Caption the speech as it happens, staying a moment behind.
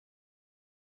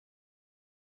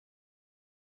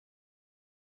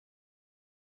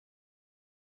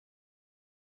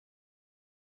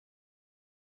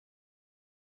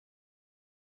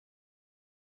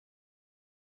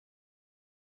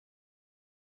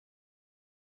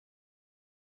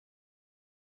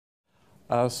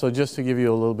So just to give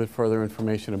you a little bit further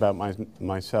information about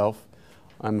myself,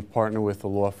 I'm a partner with the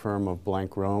law firm of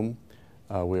Blank Rome.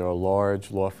 We are a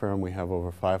large law firm. We have over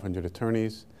 500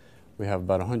 attorneys. We have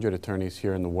about 100 attorneys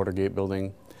here in the Watergate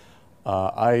building.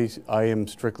 I am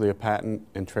strictly a patent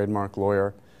and trademark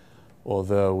lawyer,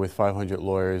 although with 500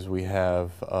 lawyers we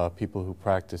have people who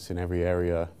practice in every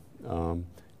area,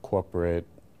 corporate,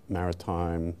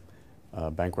 maritime,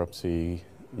 bankruptcy,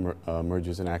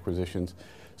 mergers and acquisitions.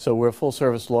 So we're a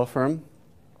full-service law firm.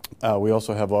 We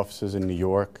also have offices in New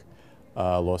York,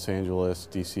 Los Angeles,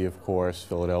 DC, of course,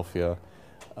 Philadelphia,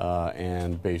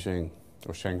 and Beijing,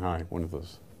 or Shanghai, one of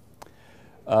those.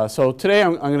 So today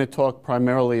I'm going to talk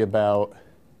primarily about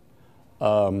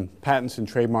patents and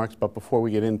trademarks, but before we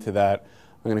get into that,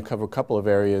 I'm going to cover a couple of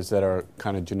areas that are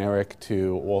kind of generic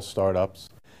to all startups,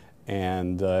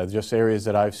 and just areas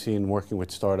that I've seen working with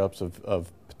startups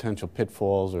of potential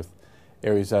pitfalls or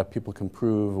areas that people can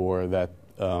prove or that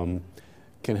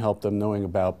can help them knowing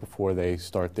about before they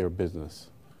start their business.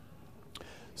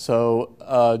 So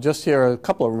just here are a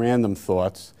couple of random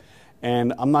thoughts,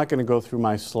 and I'm not going to go through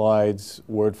my slides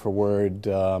word for word.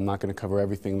 I'm not going to cover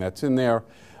everything that's in there.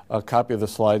 A copy of the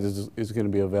slides is going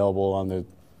to be available on the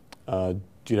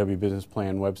GW Business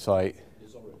Plan website. It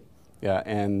is already. Yeah,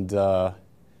 and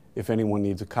if anyone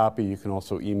needs a copy, you can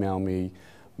also email me.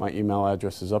 My email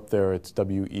address is up there. It's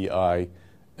weissman@blankrome,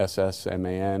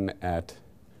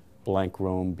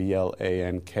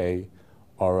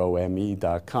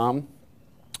 BLANKROME.com.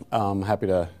 I'm happy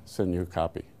to send you a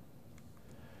copy.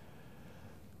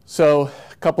 So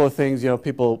a couple of things,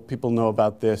 people know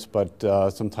about this, but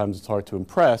sometimes it's hard to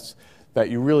impress, that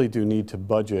you really do need to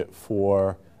budget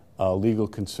for legal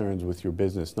concerns with your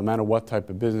business. No matter what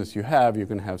type of business you have, you're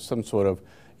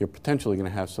potentially going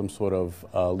to have some sort of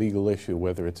legal issue,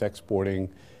 whether it's exporting,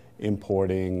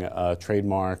 importing,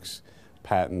 trademarks,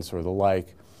 patents, or the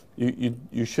like.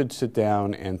 You should sit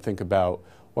down and think about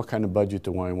what kind of budget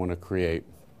do I want to create.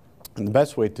 And the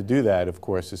best way to do that, of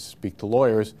course, is to speak to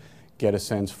lawyers, get a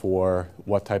sense for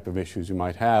what type of issues you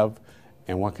might have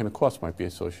and what kind of costs might be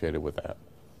associated with that.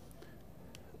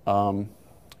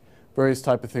 Various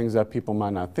type of things that people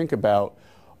might not think about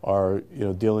are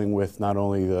dealing with not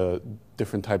only the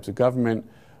different types of government,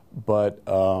 but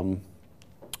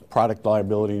product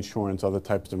liability insurance, other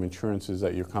types of insurances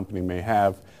that your company may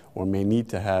have or may need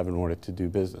to have in order to do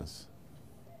business.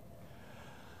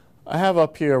 I have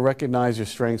up here, recognize your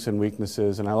strengths and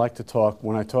weaknesses, and I like to talk,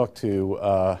 when I talk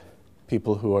to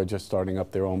people who are just starting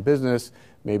up their own business,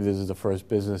 maybe this is the first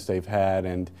business they've had,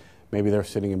 and maybe they're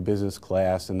sitting in business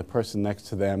class, and the person next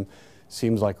to them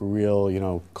seems like a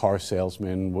real, car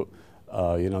salesman.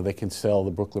 They can sell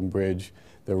the Brooklyn Bridge.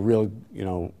 They're real,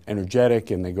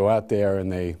 energetic, and they go out there and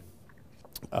they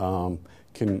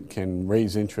can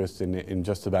raise interest in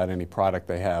just about any product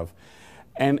they have.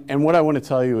 And what I want to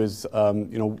tell you is,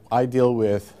 I deal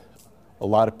with a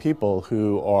lot of people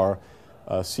who are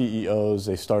CEOs.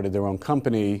 They started their own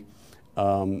company,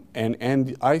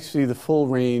 and I see the full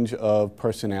range of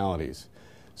personalities.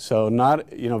 So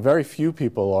very few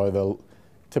people are the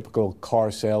typical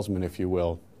car salesman, if you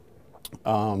will.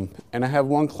 And I have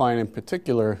one client in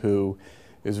particular who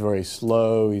is very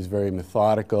slow. He's very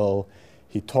methodical.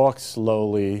 He talks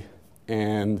slowly.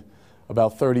 And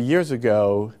about 30 years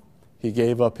ago, he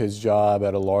gave up his job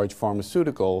at a large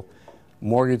pharmaceutical,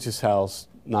 mortgaged his house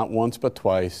not once but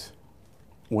twice,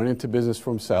 went into business for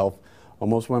himself,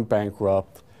 almost went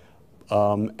bankrupt.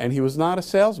 And he was not a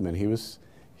salesman. He was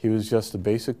just a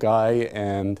basic guy,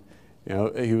 and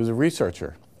he was a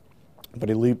researcher. But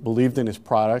he believed in his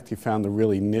product. He found the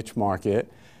really niche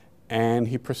market, and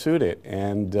he pursued it.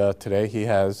 And today he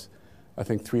has, I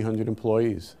think, 300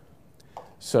 employees.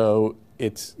 So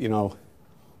it's,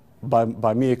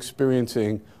 by me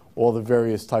experiencing all the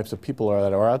various types of people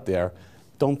that are out there,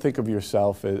 don't think of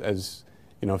yourself as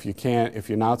if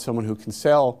you're not someone who can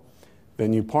sell,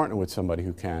 then you partner with somebody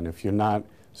who can. If you're not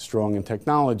strong in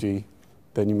technology,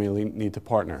 then you may need to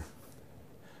partner.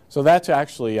 So that's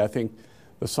actually, I think,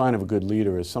 the sign of a good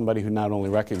leader is somebody who not only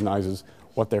recognizes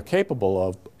what they're capable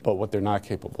of, but what they're not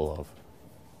capable of.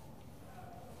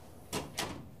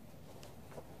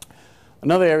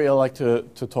 Another area I like to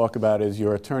talk about is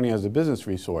your attorney as a business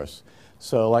resource.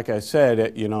 So like I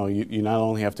said, you not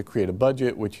only have to create a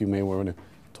budget, which you may want to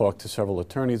talk to several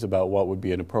attorneys about what would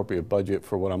be an appropriate budget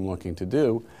for what I'm looking to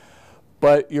do,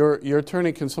 but your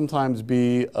attorney can sometimes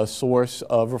be a source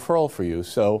of referral for you.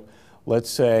 So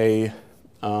let's say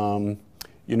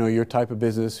your type of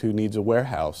business who needs a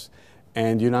warehouse,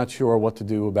 and you're not sure what to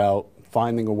do about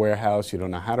finding a warehouse. You don't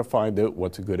know how to find it,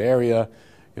 what's a good area.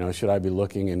 Should I be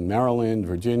looking in Maryland,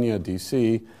 Virginia,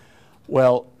 DC?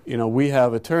 Well, we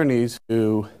have attorneys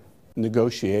who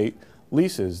negotiate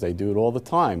leases. They do it all the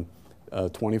time,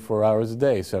 24 hours a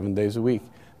day, 7 days a week.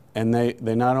 And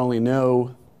they not only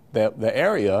know the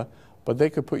area, but they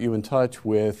could put you in touch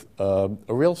with a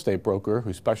real estate broker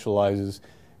who specializes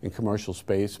in commercial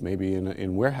space, maybe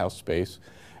in warehouse space,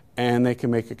 and they can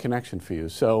make a connection for you.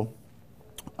 So,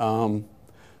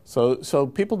 so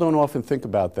people don't often think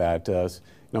about that.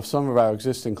 Some of our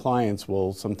existing clients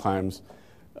will sometimes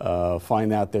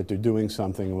find out that they're doing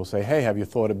something, and we'll say, hey, have you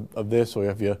thought of this, or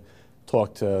have you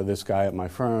talked to this guy at my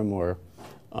firm, or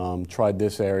tried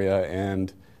this area?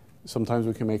 And sometimes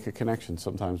we can make a connection,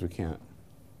 sometimes we can't.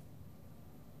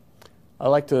 I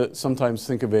like to sometimes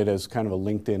think of it as kind of a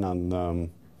LinkedIn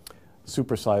on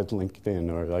supersized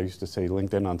LinkedIn, or I used to say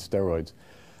LinkedIn on steroids.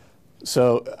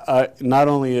 So not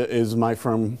only is my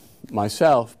firm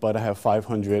myself, but I have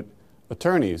 500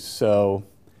 attorneys. So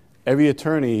every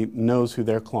attorney knows who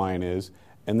their client is,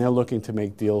 and they're looking to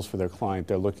make deals for their client.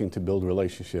 They're looking to build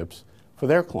relationships for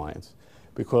their clients.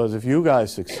 Because if you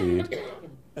guys succeed,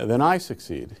 then I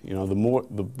succeed.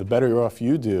 The better off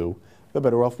you do, the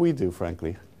better off we do,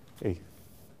 frankly. Hey.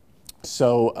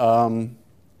 So,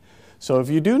 so if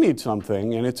you do need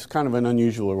something, and it's kind of an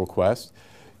unusual request,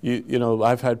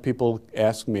 I've had people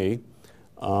ask me,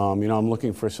 I'm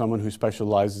looking for someone who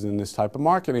specializes in this type of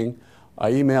marketing.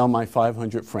 I email my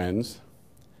 500 friends,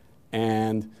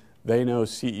 and they know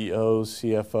CEOs,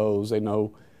 CFOs, they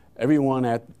know everyone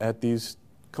at these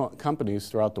companies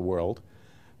throughout the world,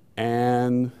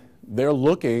 and they're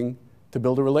looking to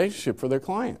build a relationship for their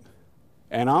client.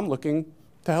 And I'm looking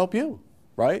to help you,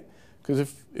 right?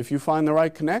 Because if you find the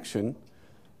right connection,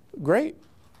 great.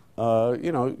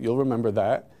 You'll remember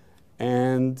that,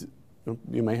 and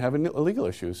you may have a legal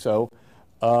issue. So,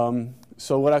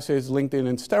 so what I say is LinkedIn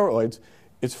and steroids.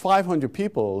 It's 500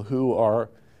 people who are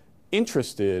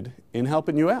interested in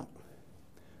helping you out.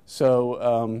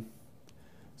 So,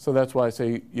 so that's why I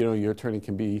say your attorney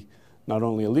can be not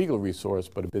only a legal resource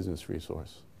but a business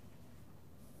resource.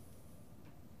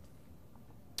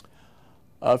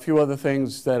 A few other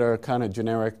things that are kind of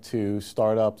generic to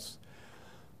startups.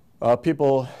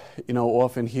 People,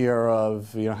 often hear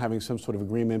of, having some sort of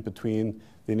agreement between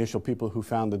the initial people who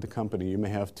founded the company. You may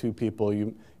have 2 people,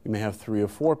 you may have 3 or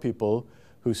 4 people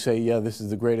who say, yeah, this is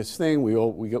the greatest thing. We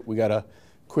got to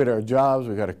quit our jobs,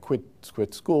 we got to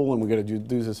quit school, and we got to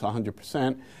do this 100%.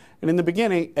 And in the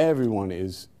beginning, everyone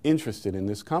is interested in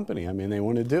this company. I mean, they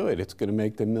want to do it. It's going to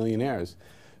make them millionaires.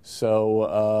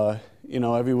 So,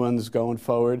 everyone's going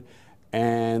forward,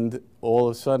 and all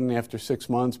of a sudden, after 6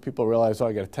 months, people realize, oh,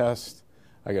 I got to test,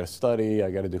 I got to study,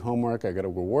 I got to do homework, I got to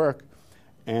go work,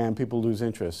 and people lose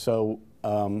interest. So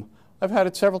I've had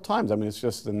it several times. I mean, it's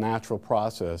just a natural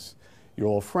process. You're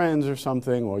all friends or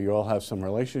something, or you all have some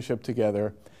relationship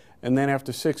together, and then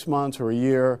after 6 months or a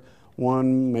year,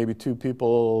 1, maybe 2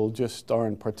 people just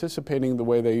aren't participating the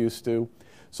way they used to.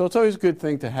 So it's always a good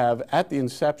thing to have at the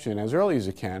inception, as early as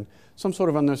you can, some sort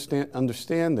of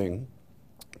understanding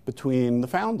between the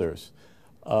founders.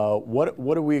 What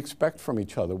do we expect from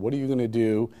each other? What are you going to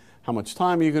do? How much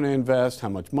time are you going to invest? How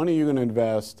much money are you going to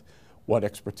invest? What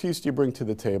expertise do you bring to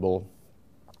the table?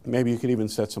 Maybe you could even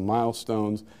set some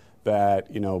milestones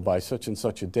that, by such and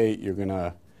such a date, you're going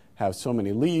to have so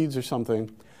many leads or something.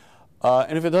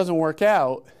 And if it doesn't work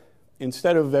out,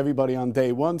 instead of everybody on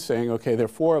day 1 saying, okay, there are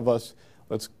 4 of us,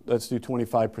 let's do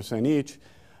 25% each.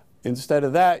 Instead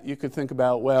of that, you could think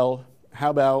about, well, how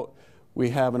about we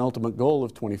have an ultimate goal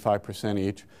of 25%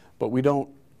 each, but we don't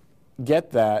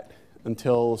get that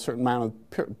until a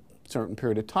certain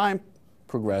period of time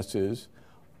progresses,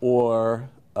 or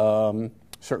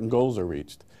certain goals are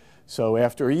reached. So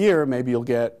after a year, maybe you'll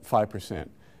get 5%.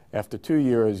 After 2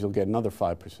 years, you'll get another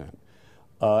 5%.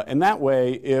 And that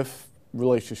way, if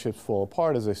relationships fall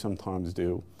apart, as they sometimes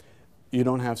do, you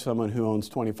don't have someone who owns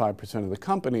 25% of the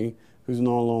company who's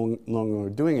no longer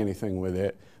doing anything with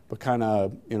it, but kind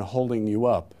of holding you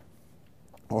up,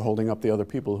 or holding up the other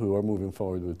people who are moving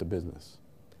forward with the business.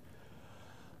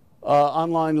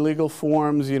 Online legal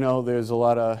forms, there's a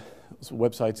lot of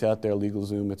websites out there,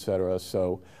 LegalZoom, et cetera.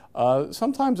 So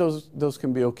sometimes those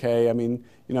can be okay. I mean,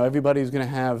 everybody's going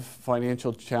to have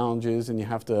financial challenges, and you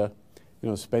have to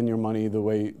spend your money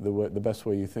the best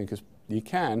way you think you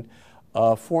can.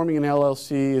 Forming an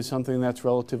LLC is something that's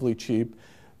relatively cheap.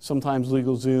 Sometimes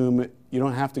LegalZoom, you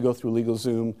don't have to go through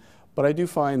LegalZoom, but I do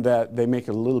find that they make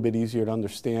it a little bit easier to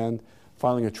understand.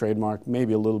 Filing a trademark may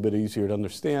be a little bit easier to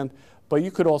understand, but you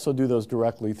could also do those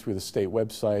directly through the state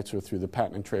websites or through the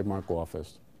Patent and Trademark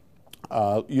Office.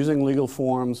 Using legal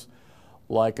forms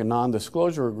like a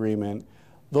non-disclosure agreement,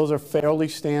 those are fairly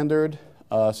standard.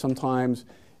 Sometimes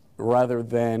rather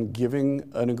than giving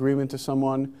an agreement to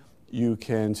someone, you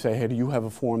can say, hey, do you have a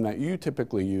form that you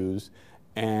typically use?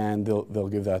 And they'll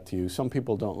give that to you. Some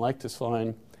people don't like to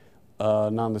sign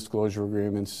non-disclosure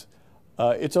agreements.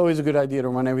 It's always a good idea to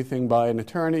run everything by an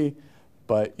attorney,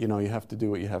 but you have to do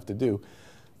what you have to do.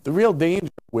 The real danger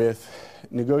with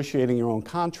negotiating your own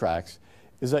contracts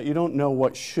is that you don't know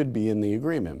what should be in the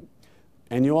agreement.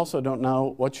 And you also don't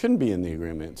know what shouldn't be in the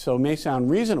agreement. So it may sound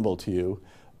reasonable to you,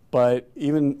 but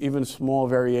even small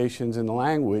variations in the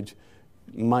language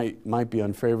might be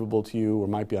unfavorable to you, or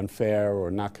might be unfair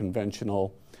or not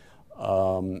conventional.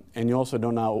 And you also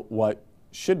don't know what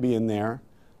should be in there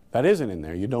that isn't in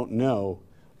there. You don't know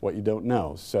what you don't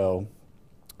know. So,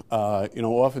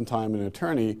 oftentimes an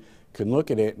attorney can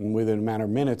look at it and within a matter of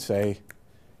minutes say,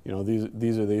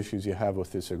 these are the issues you have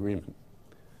with this agreement.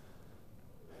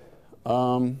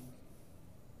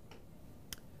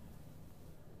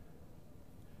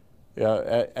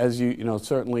 As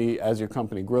certainly as your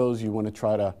company grows, you want to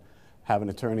try to have an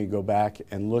attorney go back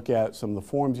and look at some of the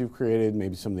forms you've created,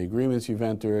 maybe some of the agreements you've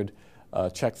entered,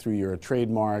 check through your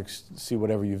trademarks, see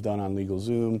whatever you've done on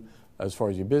LegalZoom as far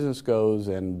as your business goes,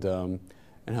 and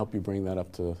help you bring that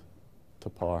up to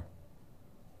par.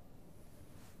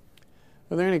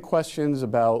 Are there any questions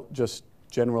about just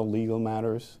general legal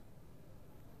matters?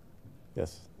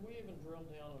 Yes? We even drilled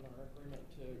down in our agreement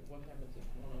to what happens if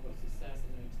one of us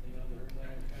assassinates the other. Is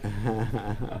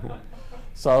that okay?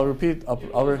 So I'll repeat. All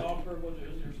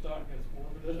privileges, your stock is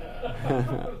forfeited.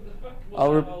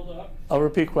 I'll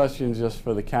repeat questions just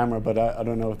for the camera, but I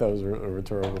don't know if that was a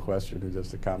rhetorical question or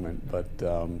just a comment. But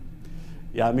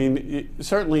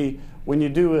certainly when you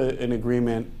do an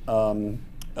agreement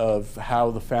of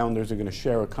how the founders are going to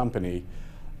share a company,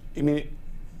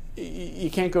 you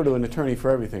can't go to an attorney for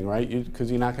everything, right? Because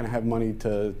you're not going to have money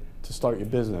to start your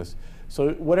business.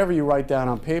 So whatever you write down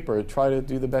on paper, try to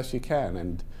do the best you can,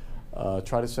 and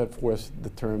try to set forth the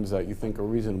terms that you think are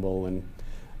reasonable. And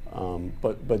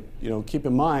but keep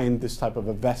in mind this type of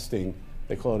a vesting.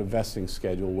 They call it a vesting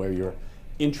schedule, where your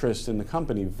interest in the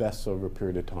company vests over a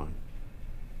period of time.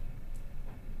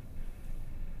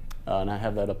 And I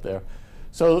have that up there.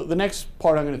 So the next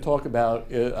part I'm going to talk about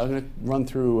is I'm going to run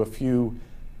through a few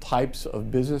types of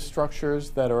business structures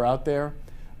that are out there.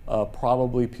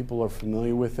 Probably people are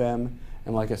familiar with them.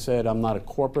 And like I said, I'm not a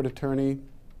corporate attorney,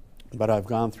 but I've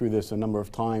gone through this a number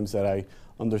of times that I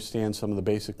understand some of the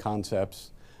basic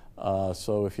concepts.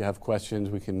 So if you have questions,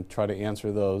 we can try to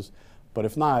answer those. But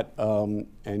if not,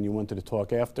 and you wanted to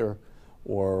talk after,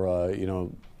 or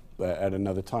at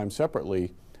another time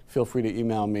separately, feel free to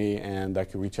email me, and I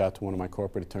could reach out to one of my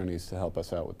corporate attorneys to help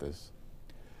us out with this.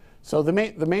 So the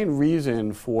main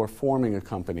reason for forming a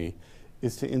company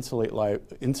is to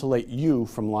insulate you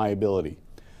from liability.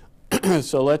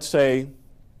 So let's say,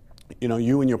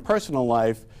 you in your personal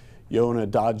life, you own a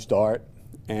Dodge Dart,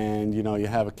 and you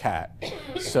have a cat.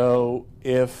 So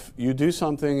if you do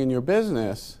something in your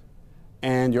business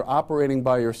and you're operating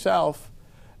by yourself,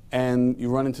 and you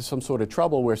run into some sort of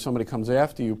trouble where somebody comes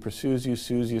after you, pursues you,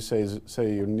 sues you, say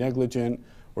you're negligent,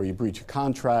 or you breach a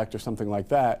contract or something like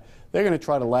that, they're going to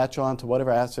try to latch on to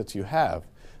whatever assets you have.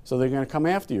 So they're going to come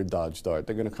after your Dodge Dart.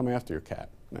 They're going to come after your cat.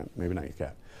 No, maybe not your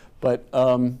cat. But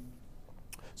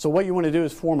so what you want to do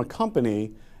is form a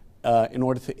company in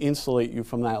order to insulate you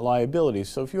from that liability.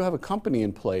 So if you have a company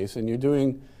in place and you're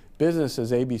doing business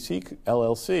as ABC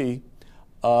LLC,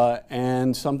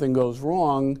 and something goes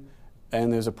wrong,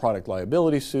 and there's a product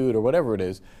liability suit or whatever it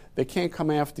is, they can't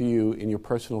come after you in your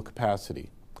personal capacity.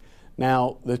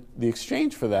 Now, the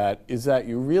exchange for that is that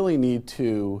you really need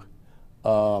to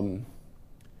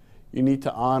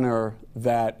honor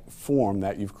that form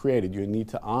that you've created. You need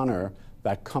to honor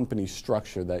that company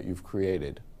structure that you've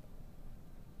created.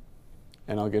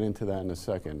 And I'll get into that in a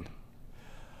second.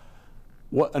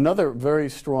 Another very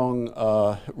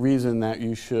strong reason that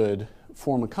you should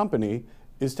form a company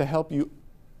is to help you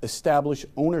establish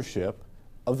ownership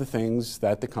of the things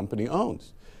that the company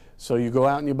owns. So you go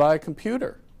out and you buy a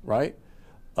computer, right?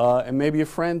 And maybe a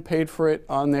friend paid for it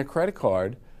on their credit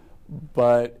card,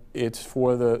 but it's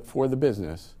for the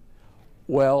business.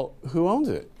 Well, who owns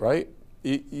it, right?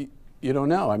 You don't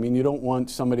know. I mean, you don't want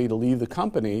somebody to leave the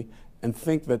company and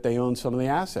think that they own some of the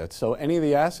assets. So any of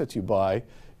the assets you buy,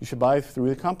 you should buy through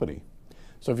the company.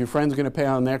 So if your friend's going to pay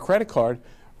on their credit card,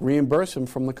 reimburse them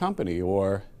from the company,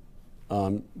 or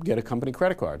get a company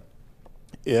credit card.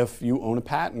 If you own a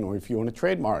patent or if you own a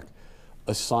trademark,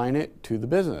 assign it to the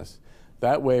business.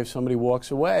 That way, if somebody walks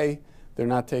away, they're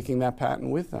not taking that patent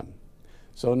with them.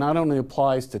 So it not only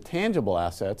applies to tangible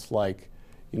assets like,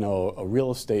 a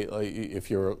real estate, like if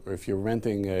you're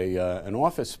renting an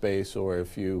office space, or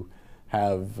if you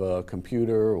have a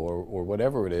computer or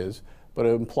whatever it is, but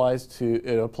it applies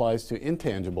to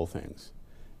intangible things.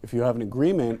 If you have an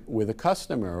agreement with a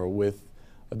customer or with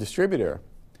a distributor,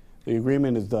 the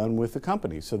agreement is done with the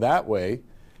company. So that way,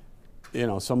 you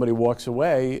know, somebody walks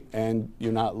away and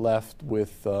you're not left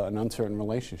with an uncertain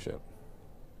relationship.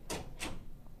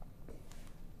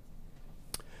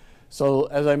 So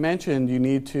as I mentioned, you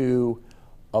need to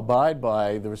abide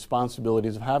by the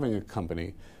responsibilities of having a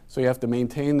company. So you have to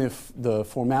maintain the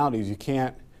formalities. You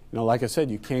can't, you know, like I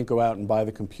said, you can't go out and buy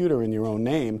the computer in your own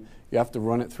name. You have to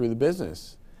run it through the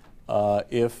business.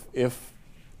 If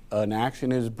an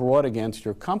action is brought against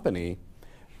your company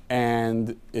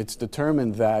and it's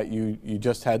determined that you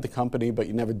just had the company but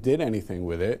you never did anything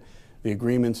with it, the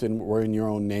agreements were in your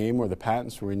own name or the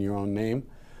patents were in your own name,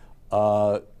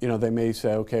 you know, they may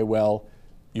say, okay, well,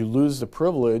 you lose the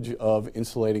privilege of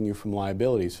insulating you from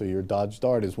liability. So your Dodge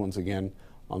Dart is once again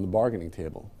on the bargaining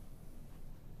table.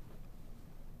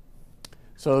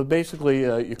 So basically,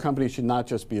 your company should not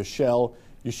just be a shell.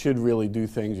 You should really do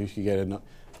things. You should get an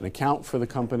account for the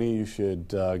company. You should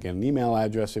get an email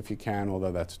address if you can,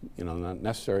 although that's, you know, not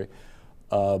necessary.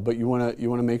 But you want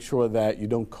to make sure that you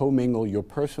don't commingle your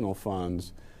personal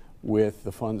funds with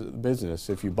the funds of the business.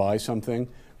 If you buy something,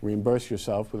 reimburse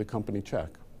yourself with a company check.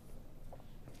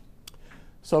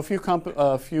 So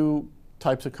a few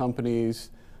types of companies,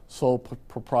 sole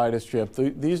proprietorship.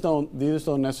 These don't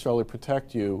necessarily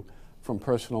protect you from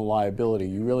personal liability.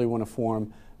 You really want to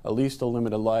form at least a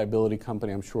limited liability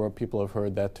company. I'm sure people have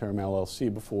heard that term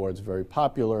LLC before. It's very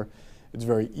popular. It's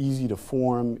very easy to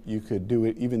form. You could do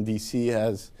it. Even DC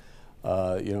has,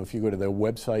 you know, if you go to their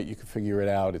website, you can figure it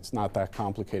out. It's not that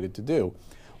complicated to do.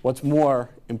 What's more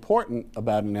important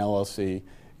about an LLC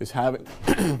is having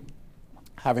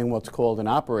having what's called an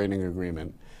operating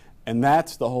agreement. And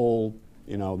that's the whole,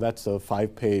 you know, that's a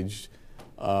 5-page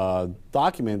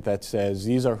document that says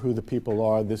these are who the people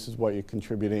are, this is what you're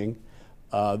contributing,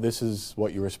 this is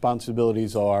what your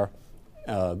responsibilities are,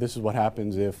 this is what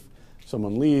happens if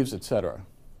someone leaves, etc.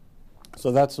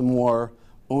 So that's a more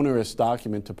onerous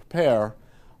document to prepare,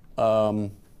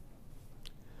 but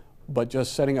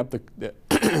just setting up the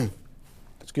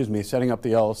excuse me, setting up the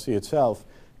LLC itself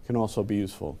can also be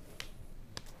useful.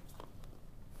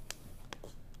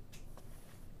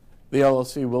 The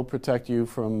LLC will protect you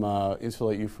from,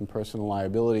 insulate you from personal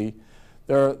liability.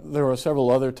 There are several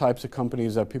other types of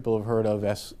companies that people have heard of,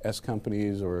 S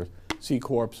companies or C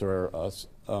corps or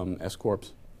S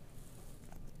corps.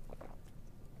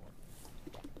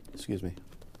 Excuse me.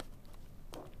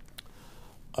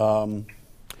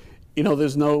 You know,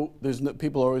 there's no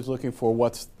people are always looking for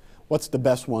what's the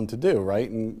best one to do, right?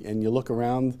 And you look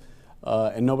around,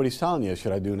 and nobody's telling you,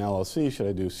 should I do an LLC? Should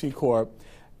I do C corp?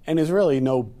 And there's really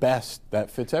no best that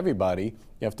fits everybody.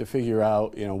 You have to figure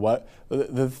out, you know, what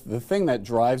the thing that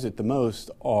drives it the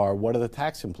most are what are the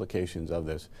tax implications of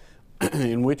this?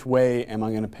 In which way am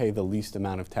I going to pay the least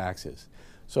amount of taxes?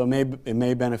 So it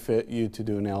may benefit you to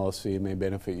do an LLC. It may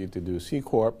benefit you to do a C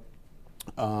corp.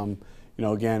 You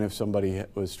know, again, if somebody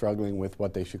was struggling with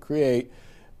what they should create,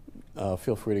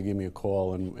 feel free to give me a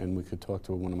call, and we could talk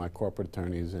to one of my corporate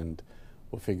attorneys, and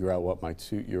we'll figure out what might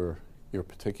suit your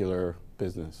particular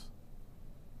business.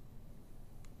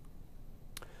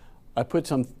 I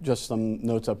put just some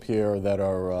notes up here that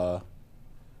are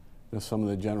you know, some of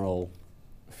the general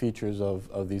features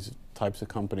of these types of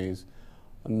companies.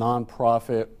 A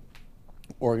nonprofit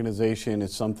organization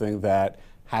is something that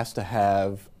has to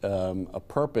have a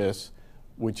purpose,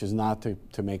 which is not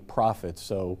to make profits.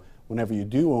 So whenever you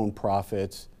do earn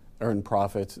profits,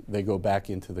 they go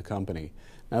back into the company.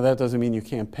 Now that doesn't mean you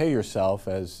can't pay yourself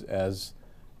as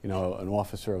you know, an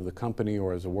officer of the company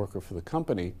or as a worker for the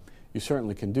company. You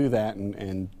certainly can do that,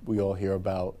 and we all hear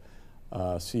about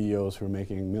CEOs who are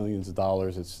making millions of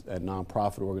dollars at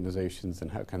nonprofit organizations,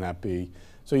 and how can that be?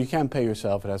 So you can pay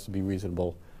yourself. It has to be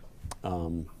reasonable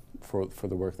for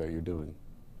the work that you're doing.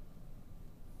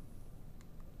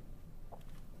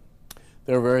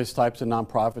 There are various types of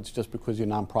nonprofits. Just because you're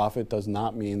a nonprofit does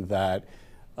not mean that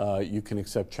you can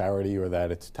accept charity or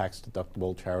that it's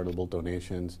tax-deductible charitable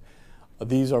donations.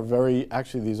 These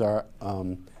are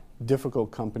difficult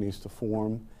companies to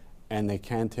form, and they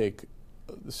can take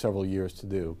several years to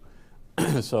do.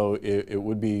 So it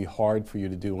would be hard for you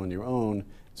to do on your own,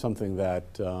 something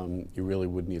that you really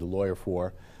would need a lawyer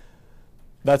for.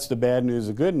 That's the bad news.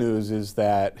 The good news is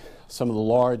that some of the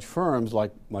large firms,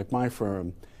 like my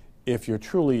firm, if you're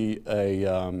truly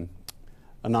a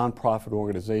nonprofit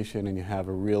organization and you have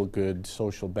a real good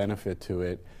social benefit to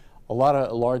it, a lot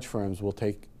of large firms will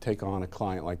take on a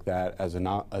client like that as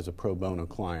a pro bono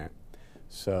client.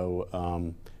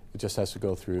 So It just has to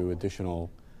go through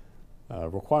additional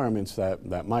requirements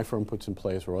that my firm puts in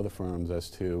place or other firms as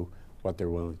to what they're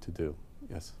willing to do.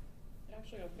 Yes?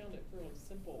 Actually, I found it fairly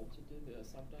simple to do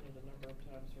this. I've done it a number of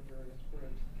times for various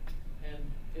groups. And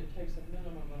it takes a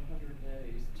minimum of 100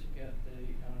 days to get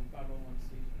the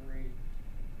 501c3.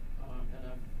 And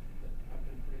I've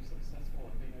been pretty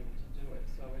successful at being able to do it.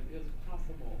 So it is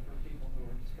possible for people who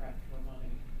are strapped for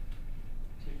money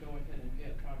to go ahead and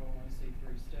get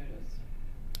 501c3 status.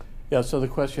 Yeah, so the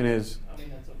question is... I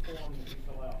mean, it's a form that you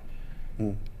fill out.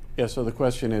 Yeah, so the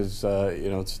question is,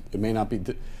 it may not be...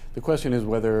 The question is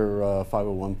whether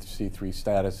 501c3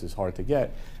 status is hard to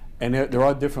get. And there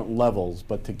are different levels,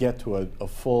 but to get to a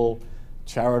full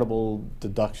charitable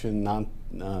deduction,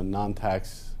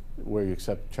 non-tax, where you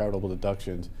accept charitable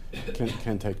deductions,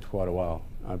 can take quite a while.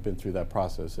 I've been through that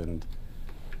process, and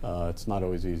it's not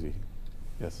always easy.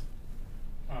 Yes?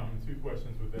 Two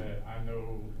questions with that. I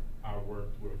know I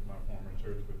worked with my former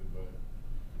church with it, but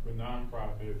with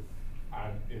nonprofits,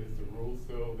 is the rule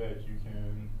still that you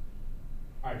can,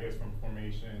 I guess from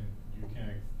formation, you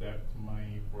can accept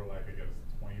money for like, I guess,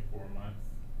 24 months,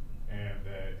 and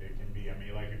that it can be, I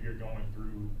mean, like if you're going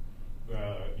through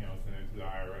the, send it to the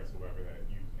IRS or whatever, that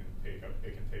you can take up,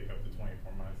 it can take up to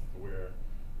 24 months to where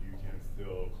you can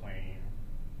still claim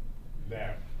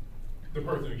that the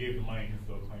person who gave the money can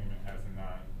still claim it as a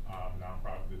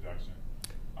nonprofit deduction.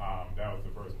 That was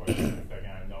the first question. The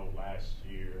second, I know last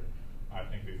year, I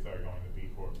think they started going to B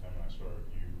Corps. I'm not sure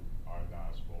if you are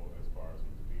knowledgeable as far as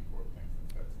with the B Corp thing,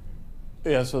 since that's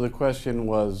new. Yeah, so the question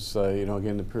was,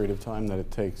 again, the period of time that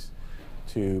it takes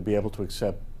to be able to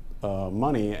accept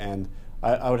money, and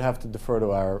I would have to defer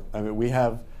to we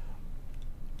have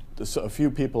a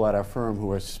few people at our firm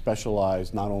who are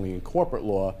specialized not only in corporate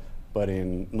law, but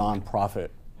in nonprofit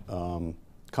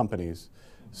companies.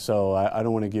 So I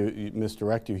don't want to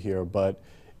misdirect you here, but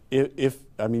if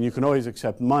you can always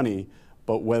accept money,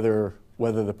 but whether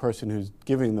the person who's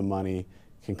giving the money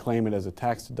can claim it as a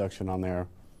tax deduction on their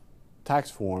tax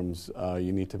forms,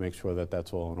 you need to make sure that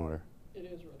that's all in order. It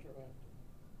is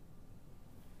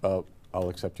retroactive. I'll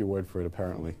accept your word for it,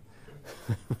 apparently.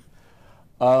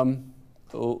 We'll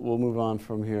move on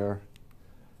from here.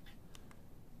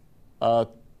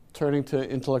 Turning to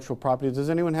intellectual property, does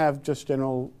anyone have just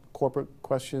general corporate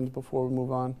questions before we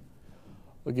move on?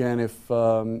 Again, if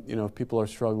people are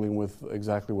struggling with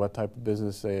exactly what type of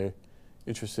business they're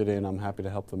interested in, I'm happy to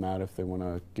help them out if they want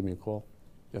to give me a call.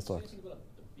 Yes, Lex. Anything about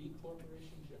the B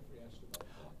Corporation? Jeffrey asked about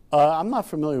that. I'm not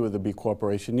familiar with the B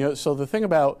Corporation. So the thing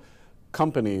about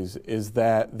companies is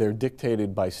that they're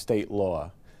dictated by state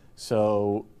law.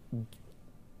 So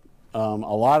a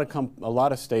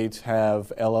lot of states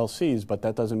have LLCs, but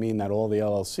that doesn't mean that all the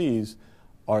LLCs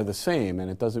are the same, and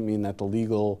it doesn't mean that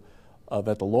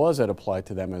the laws that apply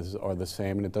to them are the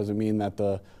same, and it doesn't mean that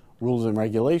the rules and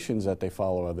regulations that they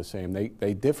follow are the same.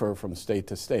 They differ from state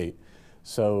to state.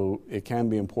 So it can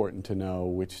be important to know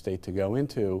which state to go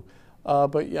into.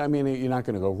 But yeah, you're not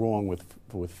going to go wrong with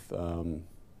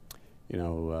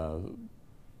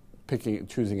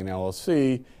choosing an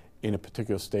LLC in a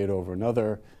particular state over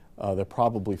another. They're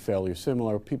probably fairly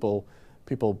similar. People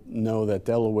know that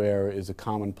Delaware is a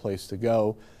common place to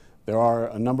go. There are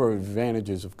a number of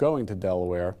advantages of going to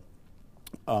Delaware.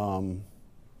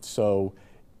 So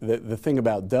the thing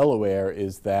about Delaware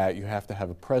is that you have to have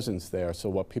a presence there. So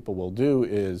what people will do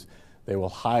is they will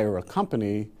hire a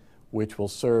company which will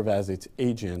serve as its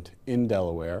agent in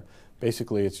Delaware.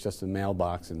 Basically, it's just a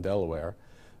mailbox in Delaware.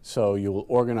 So you'll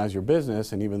organize your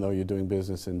business, and even though you're doing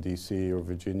business in D.C. or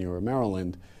Virginia or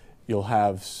Maryland, you'll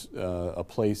have a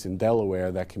place in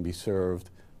Delaware that can be served,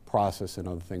 processed, and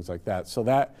other things like that. So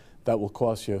that will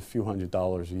cost you a few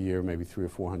 $100s a year, maybe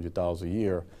 $300 or $400 a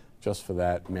year, just for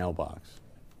that mailbox.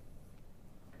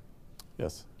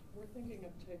 Yes? We're thinking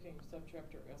of taking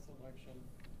subchapter S election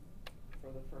for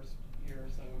the first year or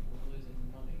so if we're losing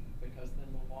money, because then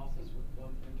the losses would flow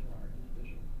into our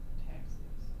individual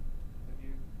taxes. Have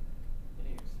you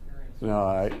any experience with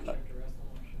subchapter S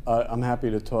election? I'm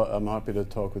happy to talk. I'm happy to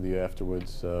talk with you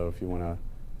afterwards. If you want to,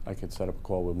 I could set up a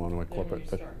call with one of my corporate.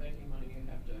 When you start making money, you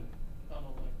have to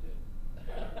unelect it.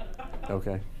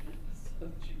 Okay. So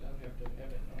that you don't have to have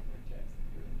it on your tax,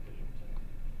 your individual tax.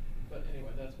 But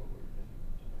anyway, that's what we're thinking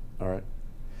of tonight. All right.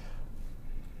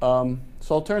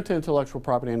 So I'll turn to intellectual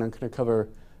property, and I'm going to cover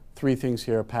three things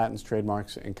here: patents,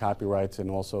 trademarks, and copyrights, and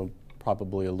also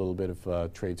probably a little bit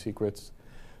of trade secrets.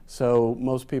 So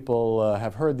most people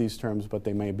have heard these terms, but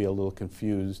they may be a little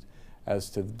confused as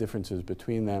to the differences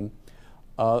between them.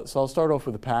 So I'll start off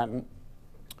with a patent.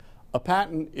 A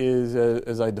patent is,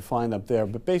 as I defined up there,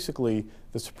 but basically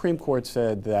the Supreme Court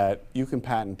said that you can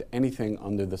patent anything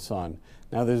under the sun.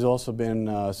 Now there's also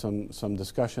been some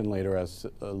discussion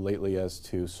lately as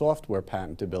to software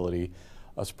patentability.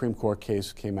 A Supreme Court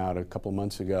case came out a couple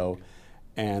months ago,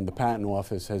 and the Patent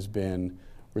Office has been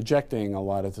rejecting a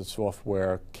lot of the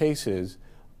software cases.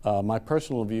 My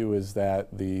personal view is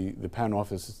that the Patent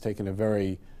Office has taken a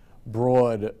very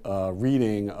broad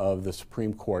reading of the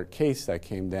Supreme Court case that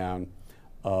came down,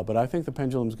 but I think the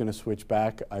pendulum's going to switch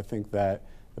back. I think that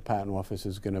the Patent Office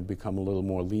is going to become a little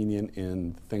more lenient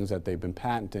in things that they've been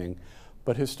patenting.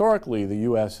 But historically, the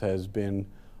U.S. has been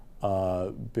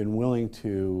willing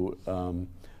to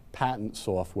patent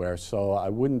software, so I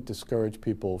wouldn't discourage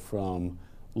people from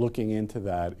looking into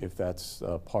that if that's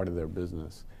part of their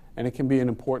business. And it can be an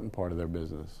important part of their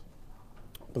business.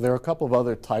 But there are a couple of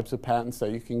other types of patents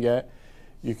that you can get.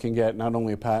 You can get not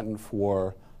only a patent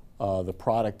for the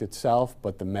product itself,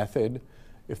 but the method.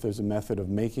 If there's a method of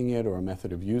making it or a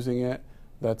method of using it,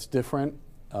 that's different.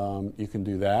 You can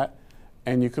do that.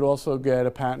 And you could also get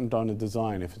a patent on a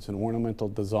design. If it's an ornamental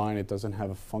design, it doesn't have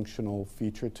a functional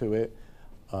feature to it.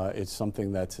 It's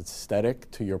something that's aesthetic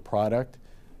to your product.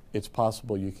 It's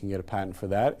possible you can get a patent for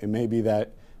that. It may be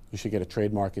that you should get a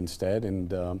trademark instead,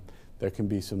 and there can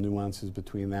be some nuances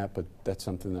between that, but that's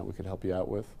something that we could help you out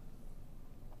with.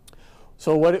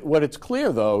 So what it's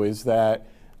clear, though, is that,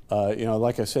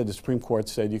 like I said, the Supreme Court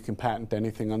said you can patent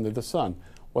anything under the sun.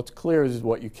 What's clear is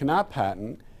what you cannot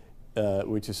patent,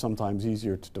 which is sometimes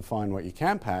easier to define what you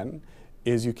can patent,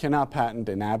 is you cannot patent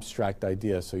an abstract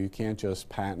idea. So you can't just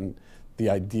patent the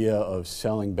idea of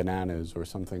selling bananas or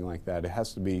something like that. It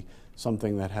has to be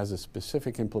something that has a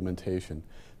specific implementation.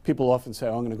 People often say,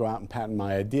 oh, I'm going to go out and patent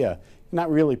my idea. You're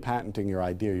not really patenting your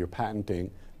idea. You're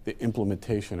patenting the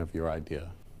implementation of your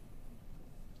idea.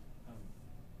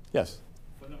 Yes?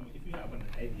 For example, if you have an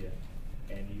idea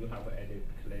and you have an idea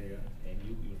clear and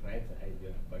you write the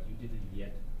idea, but you didn't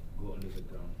yet go under the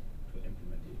ground to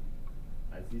implement it,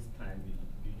 at this time,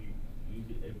 will you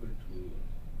be able to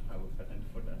have a patent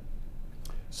for that?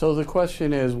 So the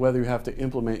question is whether you have to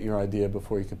implement your idea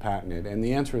before you can patent it, and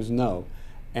the answer is no.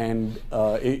 And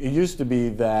it used to be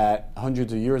that,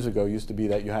 hundreds of years ago, used to be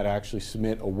that you had to actually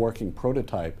submit a working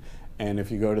prototype. And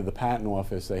if you go to the Patent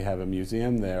Office, they have a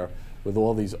museum there with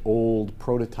all these old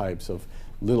prototypes of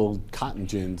little cotton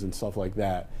gins and stuff like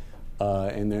that.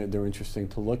 And they're interesting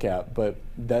to look at, but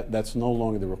that's no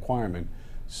longer the requirement.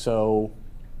 So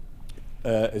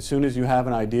as soon as you have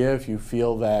an idea, if you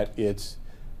feel that it's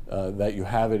that you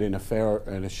have it in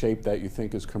a shape that you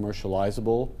think is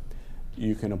commercializable,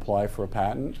 you can apply for a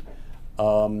patent.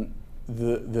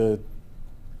 The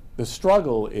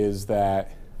struggle is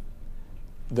that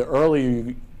the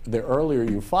earlier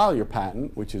you file your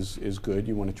patent, which is good,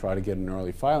 you want to try to get an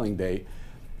early filing date,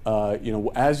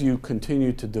 as you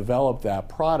continue to develop that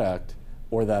product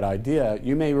or that idea,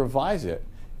 you may revise it.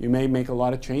 You may make a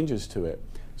lot of changes to it.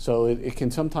 So it can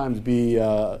sometimes be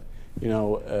a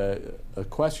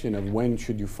question of when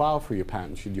should you file for your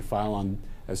patent. Should you file on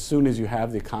as soon as you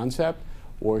have the concept,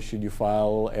 or should you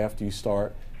file after you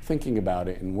start thinking about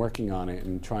it and working on it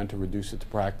and trying to reduce it to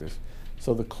practice?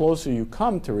 So the closer you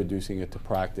come to reducing it to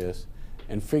practice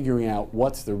and figuring out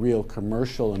what's the real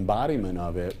commercial embodiment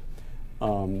of it,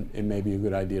 it may be a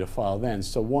good idea to file then.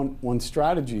 So one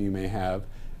strategy you may have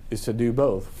is to do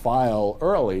both. File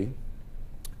early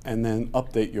and then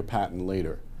update your patent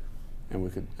later. And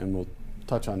we'll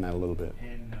touch on that a little bit.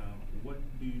 And what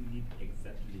do you need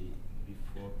exactly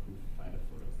before you file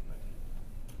for a patent?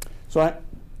 So I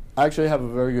actually have a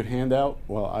very good handout.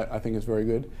 Well, I think it's very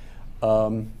good.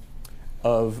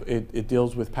 It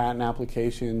deals with patent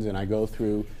applications, and I go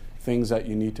through things that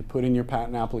you need to put in your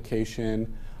patent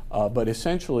application. But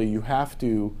essentially, you have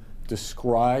to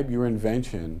describe your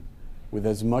invention with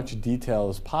as much detail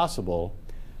as possible.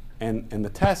 And the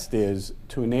test is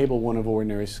to enable one of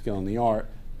ordinary skill in the art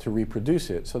to reproduce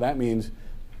it. So that means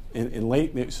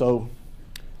so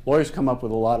lawyers come up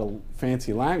with a lot of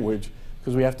fancy language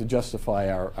because we have to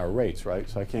justify our rates, right?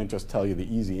 So I can't just tell you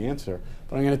the easy answer,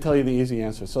 but I'm going to tell you the easy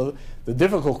answer. So the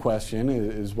difficult question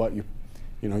is what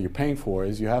you're paying for,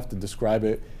 is you have to describe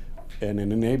it in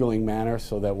an enabling manner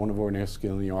so that one of ordinary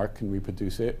skill in the art can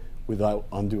reproduce it without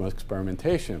undue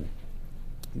experimentation.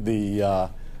 The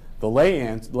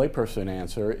layperson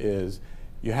answer is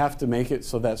you have to make it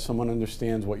so that someone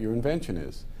understands what your invention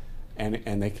is,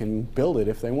 and they can build it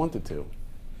if they wanted to.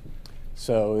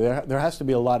 So there has to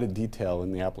be a lot of detail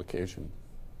in the application.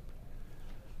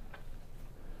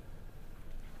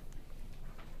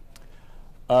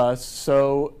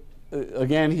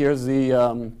 Again, here's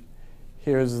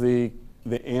the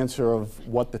the answer of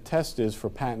what the test is for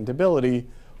patentability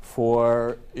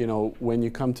for, you know, when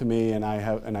you come to me and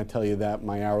I tell you that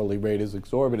my hourly rate is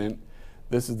exorbitant,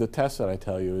 this is the test that I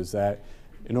tell you, is that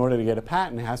in order to get a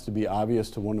patent, it has to be obvious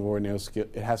to one of ordinary skill.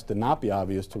 It has to not be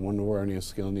obvious to one of ordinary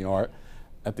skill in the art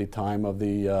at the time of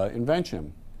the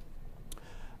invention.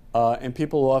 And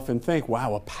people often think,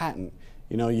 wow, a patent.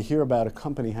 You know, you hear about a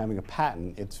company having a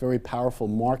patent. It's a very powerful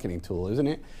marketing tool, isn't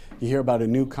it? You hear about a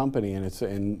new company,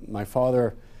 and my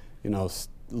father, you know,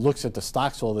 looks at the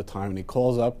stocks all the time, and he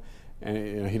calls up, and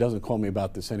you know, he doesn't call me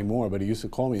about this anymore, but he used to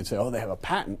call me and say, oh, they have a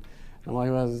patent. I'm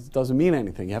like, well, it doesn't mean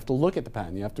anything. You have to look at the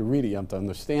patent. You have to read it. You have to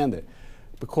understand it.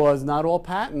 Because not all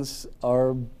patents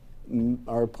are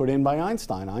put in by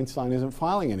Einstein. Einstein isn't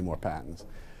filing any more patents.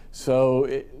 So,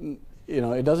 you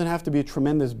know, it doesn't have to be a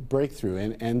tremendous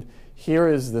breakthrough. And here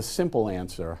is the simple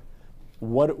answer.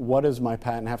 What does my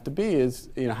patent have to be is,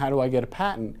 you know, how do I get a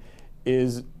patent?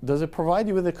 Does it provide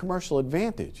you with a commercial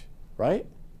advantage, right?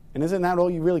 And isn't that all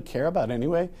you really care about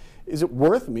anyway? Is it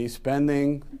worth me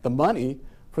spending the money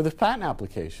for this patent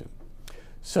application?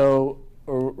 So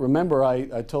remember,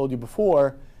 I told you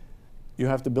before, you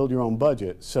have to build your own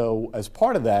budget. So as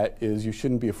part of that is you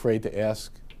shouldn't be afraid to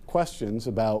ask questions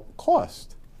about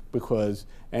cost, because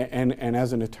and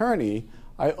as an attorney,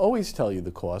 I always tell you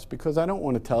the cost, because I don't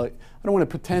want to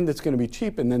pretend it's going to be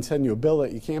cheap and then send you a bill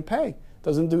that you can't pay. It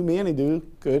doesn't do me any good.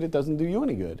 It doesn't do you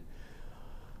any good.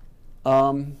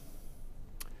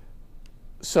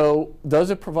 So does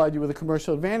it provide you with a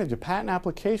commercial advantage? A patent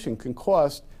application can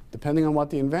cost, depending on what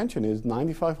the invention is,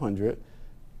 $9,500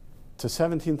 to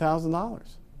 $17,000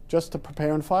 just to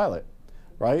prepare and file it,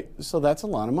 right? So that's a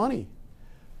lot of money.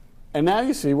 And now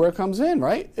you see where it comes in,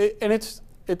 right? And it's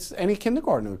any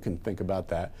kindergartner can think about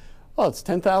that. Oh, it's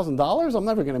 $10,000. I'm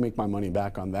never going to make my money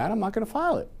back on that. I'm not going to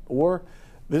file it. Or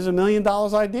there's $1 million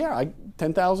idea.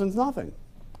 10,000 is nothing.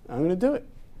 I'm going to do it.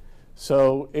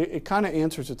 So it kind of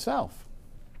answers itself.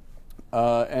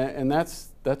 And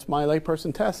that's my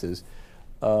layperson test. Is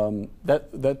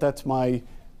that's my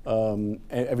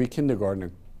every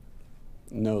kindergartner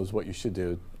knows what you should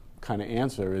do kind of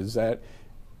answer, is that,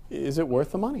 is it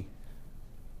worth the money?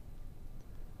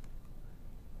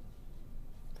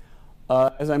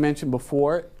 As I mentioned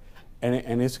before,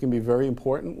 and this can be very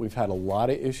important, we've had a lot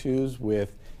of issues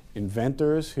with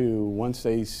inventors who, once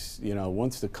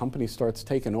the company starts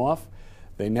taking off,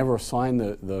 they never assign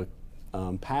the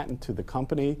patent to the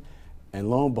company, and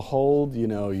lo and behold, you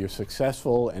know, you're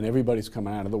successful and everybody's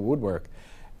coming out of the woodwork.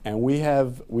 And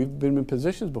we've been in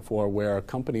positions before where a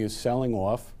company is selling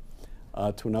off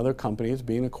to another company, is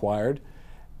being acquired,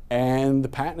 and the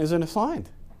patent isn't assigned.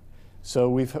 So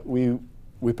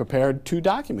we prepared two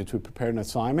documents. We prepared an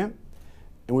assignment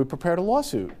and we prepared a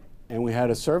lawsuit. And we had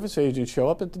a service agent show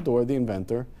up at the door of the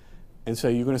inventor and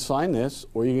say, you're going to sign this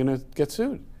or you're going to get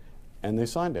sued. And they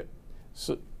signed it.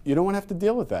 So you don't want to have to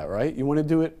deal with that, right? You want to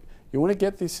do it, you want to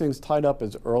get these things tied up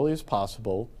as early as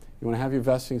possible. You want to have your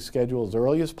vesting schedule as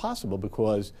early as possible,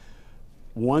 because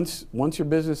once your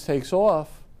business takes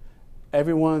off,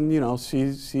 everyone, you know,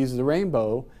 sees the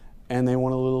rainbow and they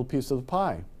want a little piece of the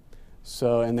pie.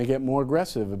 So, and they get more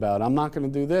aggressive about, I'm not going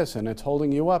to do this, and it's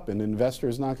holding you up, and an investor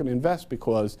is not going to invest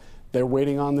because they're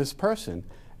waiting on this person.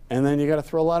 And then you got to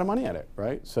throw a lot of money at it,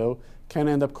 right? So can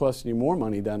end up costing you more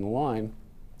money down the line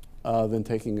than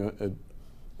taking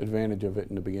advantage of it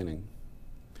in the beginning.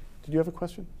 Did you have a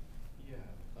question? Yeah,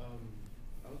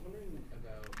 I was wondering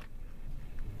about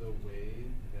the way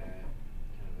that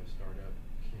kind of a startup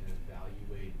can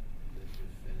evaluate the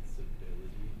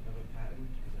defensibility of a patent,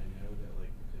 because I know that, like,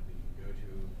 for example, you can go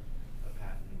to a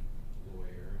patent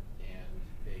lawyer and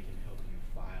they can help you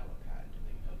file a patent, and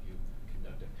they can help you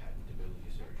conduct a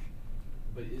patentability search.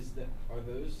 But are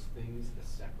those things a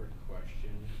separate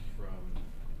question from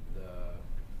the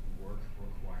work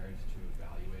required to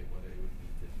evaluate whether it would be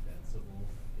defensible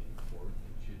in court?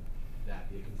 And should that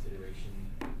be a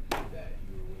consideration that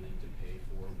you're willing to pay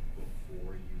for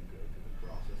before you go through the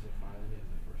process of filing it in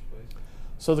the first place?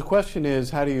 So the question is,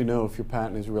 how do you know if your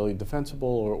patent is really defensible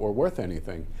or worth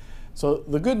anything? So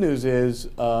the good news is,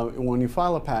 when you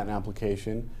file a patent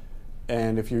application,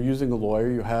 and if you're using a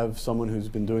lawyer, you have someone who's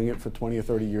been doing it for 20 or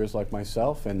 30 years like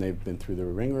myself, and they've been through the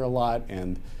ringer a lot,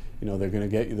 and you know, they're going to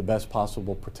get you the best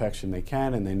possible protection they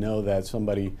can, and they know that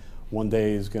somebody one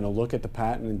day is going to look at the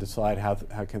patent and decide how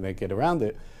can they get around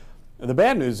it. And the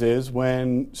bad news is,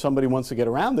 when somebody wants to get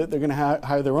around it, they're going to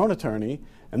hire their own attorney,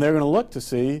 and they're going to look to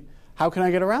see, how can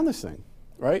I get around this thing,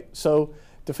 right? So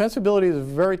defensibility is a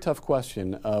very tough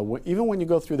question. Even when you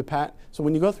go through the patent, so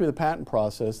when you go through the patent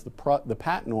process, the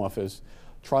patent office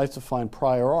tries to find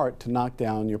prior art to knock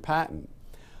down your patent.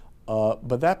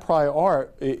 But that prior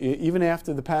art, even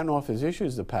after the patent office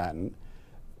issues the patent,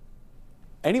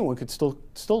 anyone could still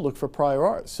look for prior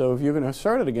art. So if you're going to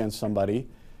assert it against somebody,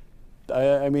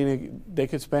 I mean, they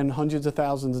could spend hundreds of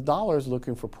thousands of dollars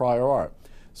looking for prior art.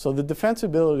 So the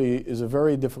defensibility is a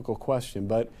very difficult question,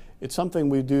 but it's something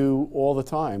we do all the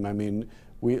time. I mean,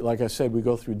 like I said, we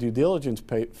go through due diligence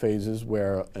phases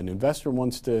where an investor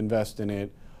wants to invest in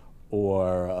it,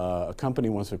 or a company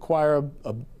wants to acquire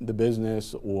the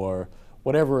business, or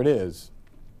whatever it is.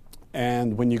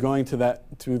 And when you're going through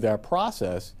that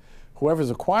process, whoever's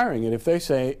acquiring it, if they're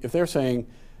saying, they're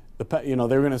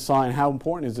going to assign how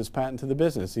important is this patent to the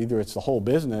business. Either it's the whole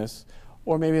business,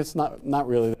 or maybe it's not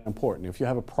really that important. If you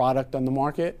have a product on the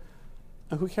market,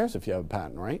 who cares if you have a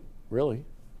patent, right? Really?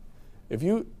 If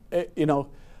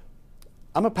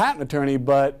I'm a patent attorney,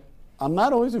 but I'm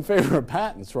not always in favor of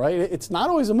patents, right? It's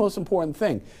not always the most important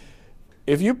thing.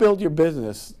 If you build your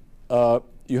business,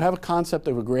 you have a concept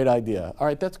of a great idea. All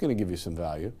right, that's going to give you some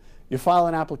value. You file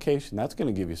an application, that's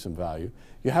going to give you some value.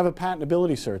 You have a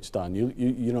patentability search done.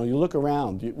 You look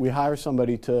around. We hire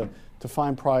somebody to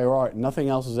find prior art. Nothing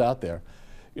else is out there.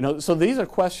 So these are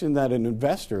questions that an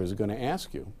investor is going to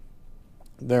ask you.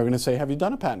 They're going to say, have you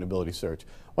done a patentability search?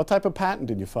 What type of patent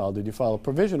did you file? Did you file a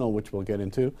provisional, which we'll get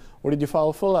into, or did you file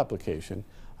a full application?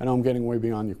 I know I'm getting way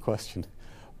beyond your question.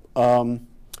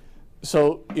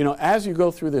 So, as you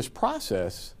go through this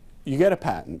process, you get a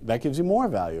patent. That gives you more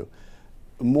value.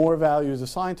 More value is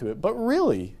assigned to it. But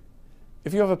really,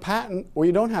 if you have a patent or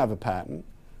you don't have a patent,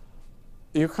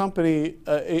 your company,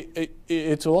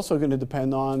 it's also going to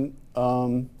depend on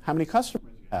how many customers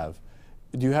you have.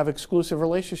 Do you have exclusive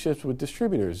relationships with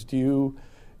distributors? Do you,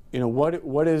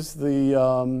 what is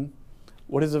the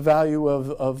value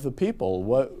of the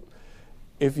people?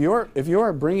 If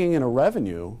you're bringing in a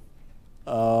revenue,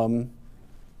 who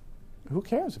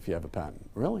cares if you have a patent,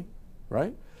 really,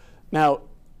 right? Now,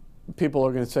 people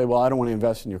are going to say, well, I don't want to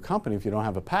invest in your company if you don't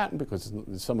have a patent because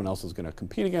someone else is going to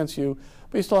compete against you,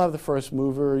 but you still have the first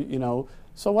mover,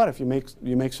 so what if you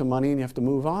make some money and you have to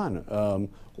move on?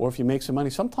 Or if you make some money,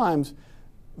 sometimes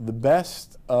the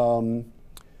best thing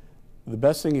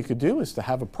you could do is to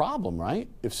have a problem, right?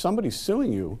 If somebody's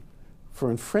suing you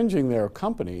for infringing their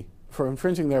company, for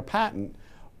infringing their patent,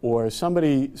 or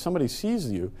somebody sees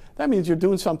you, that means you're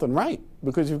doing something right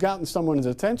because you've gotten someone's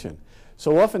attention.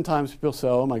 So oftentimes people say,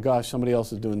 oh my gosh, somebody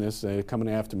else is doing this, they're coming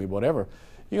after me, whatever.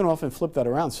 You can often flip that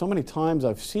around. So many times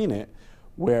I've seen it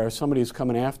where somebody's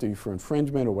coming after you for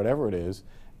infringement or whatever it is,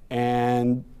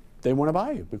 and they want to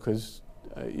buy you because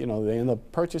they end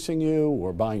up purchasing you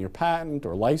or buying your patent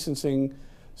or licensing.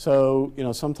 So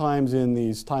sometimes in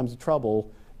these times of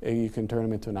trouble, you can turn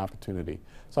them into an opportunity.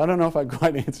 So I don't know if I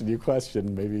quite answered your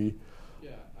question, maybe.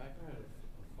 Yeah, I kind of have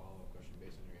a follow-up question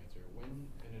based on your answer. When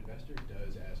an investor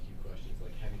does ask you questions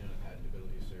like, have you done a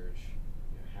patentability search?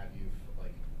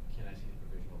 Can I see the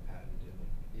provisional patent? And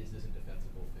is this a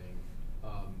defensible thing?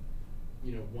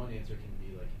 One answer can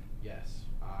be like, yes,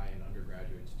 I, an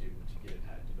undergraduate student, did a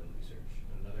patentability search.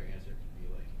 And another answer could be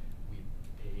like, we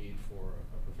paid for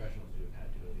a professional to do a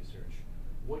patentability search.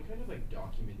 What kind of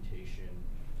documentation,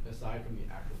 aside from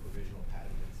the actual provisional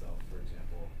patent itself, for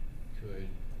example, could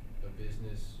a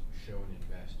business show an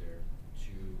investor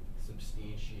to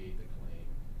substantiate the claim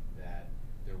that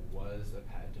there was a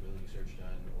patentability search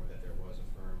done or that there was a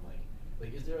firm?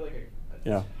 Is there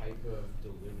a type of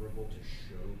deliverable to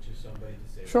show to somebody to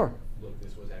say, sure, look,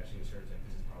 this was actually a search, that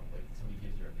this is probably, somebody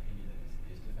gives their opinion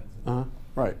that is defensible?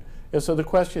 Right. Yeah, so the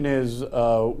question is,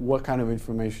 what kind of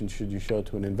information should you show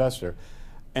to an investor?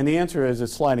 And the answer is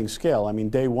it's sliding scale. I mean,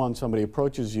 day one, somebody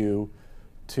approaches you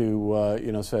to,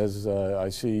 says, I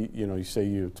see, you say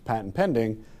it's patent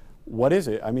pending. What is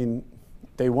it? I mean,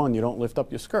 day one, you don't lift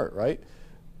up your skirt, right?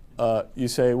 You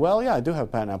say, well, yeah, I do have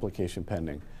a patent application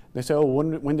pending. They say, oh,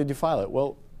 when did you file it?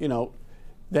 Well,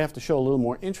 they have to show a little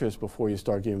more interest before you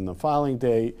start giving them the filing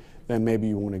date. Then maybe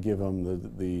you want to give them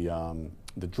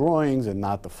the drawings and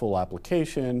not the full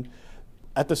application.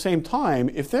 At the same time,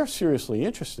 if they're seriously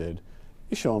interested,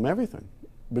 you show them everything,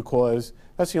 because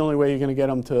that's the only way you're going to get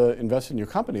them to invest in your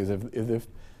company is if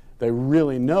they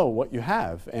really know what you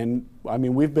have. And I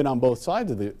mean, we've been on both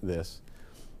sides of this.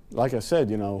 Like I said,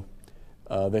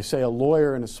 they say a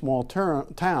lawyer in a small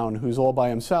town who's all by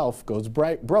himself goes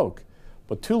broke,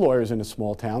 but two lawyers in a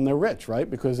small town, they're rich, right?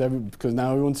 Because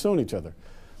now everyone's suing each other.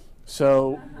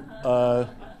 So,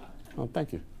 well,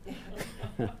 thank you.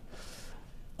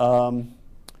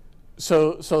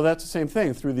 So that's the same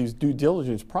thing through these due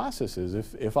diligence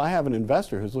processes. If I have an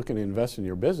investor who's looking to invest in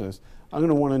your business, I'm going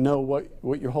to want to know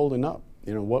what you're holding up.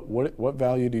 You know, what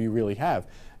value do you really have?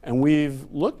 And we've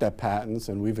looked at patents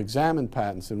and we've examined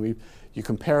patents and you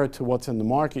compare it to what's in the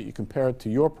market, you compare it to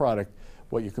your product,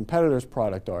 what your competitor's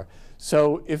product are.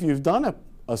 So if you've done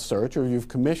a search or you've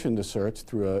commissioned a search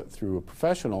through a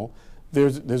professional,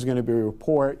 there's going to be a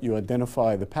report, you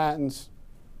identify the patents,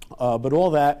 but all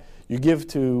that you give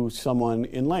to someone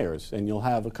in layers, and you'll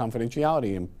have a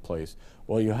confidentiality in place,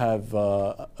 or you have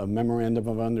a memorandum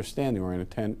of understanding or an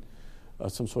intent,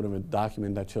 some sort of a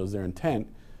document that shows their intent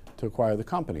to acquire the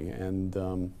company. And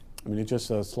I mean, it's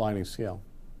just a sliding scale.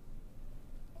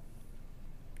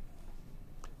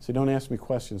 So don't ask me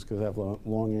questions because I have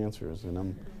long answers, and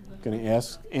I'm going to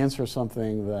answer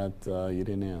something that you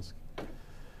didn't ask.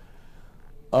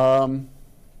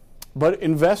 But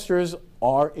investors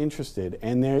are interested,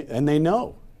 and they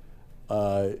know.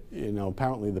 You know,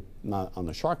 apparently not on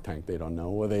the Shark Tank they don't know,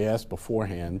 or they ask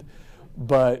beforehand.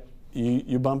 But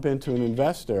you bump into an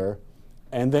investor,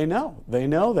 and they know. They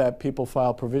know that people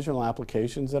file provisional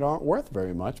applications that aren't worth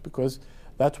very much because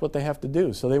that's what they have to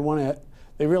do. So they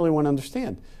really want to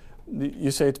understand.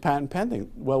 You say it's patent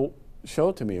pending. Well, show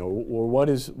it to me. Or what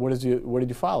did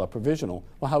you file? A provisional.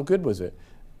 Well, how good was it?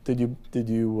 Did you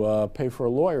pay for a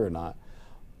lawyer or not?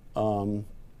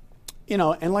 You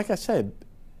know, and like I said,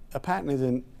 a patent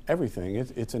isn't everything.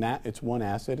 It's one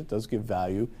asset. It does give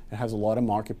value. It has a lot of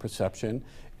market perception.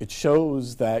 It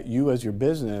shows that you, as your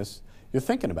business, you're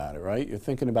thinking about it, right? You're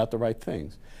thinking about the right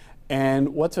things. And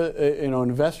an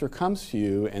investor comes to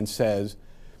you and says,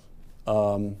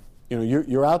 you know,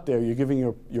 you're out there, you're giving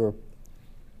your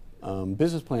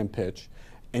business plan pitch,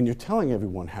 and you're telling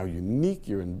everyone how unique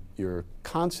your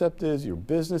concept is, your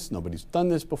business. Nobody's done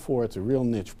this before. It's a real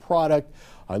niche product.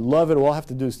 I love it. All I have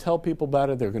to do is tell people about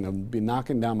it. They're going to be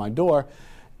knocking down my door.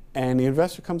 And the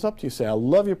investor comes up to you and says, I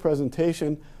love your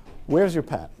presentation. Where's your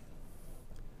patent?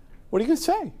 What are you going to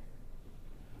say?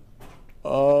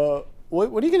 What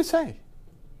are you going to say?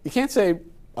 You can't say,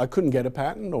 I couldn't get a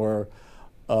patent, or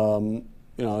you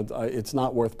know, it's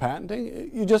not worth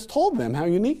patenting. You just told them how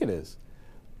unique it is.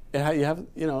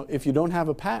 If you don't have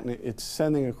a patent, it's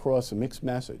sending across a mixed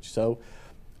message. So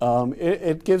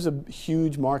it gives a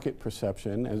huge market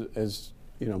perception, as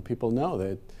you know, people know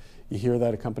that you hear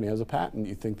that a company has a patent,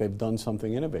 you think they've done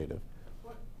something innovative.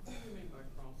 What do you mean by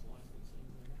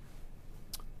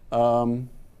cross-licensing?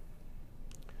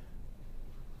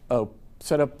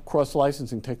 Set up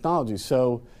cross-licensing technology.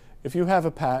 So if you have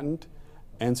a patent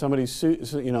and somebody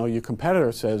you know, your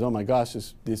competitor says, oh my gosh,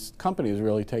 this company is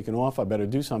really taking off, I better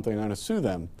do something, I'm going to sue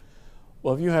them.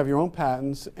 Well, if you have your own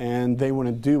patents and they want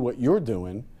to do what you're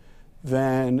doing,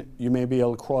 then you may be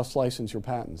able to cross-license your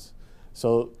patents.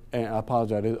 So, and I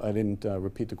apologize, I didn't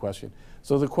repeat the question.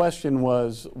 So the question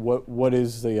was, what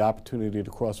is the opportunity to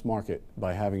cross-market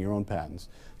by having your own patents?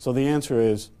 So the answer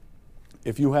is,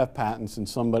 if you have patents and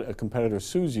a competitor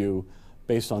sues you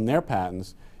based on their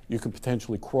patents, you could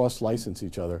potentially cross-license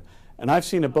each other. And I've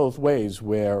seen it both ways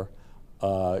where,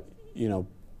 you know,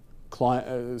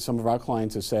 some of our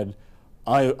clients have said,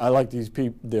 I like these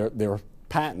people, their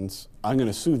patents, I'm going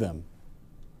to sue them.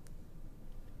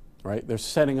 Right? They're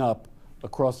setting up a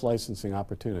cross-licensing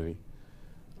opportunity.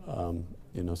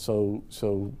 You know,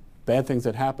 so bad things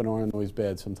that happen aren't always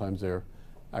bad. Sometimes they're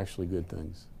actually good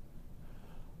things.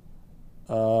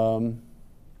 I'm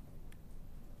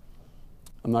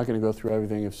not going to go through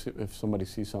everything. If somebody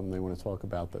sees something they want to talk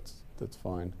about, that's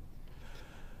fine.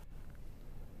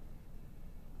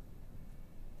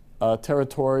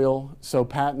 Territorial. So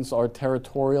patents are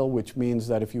territorial, which means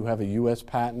that if you have a U.S.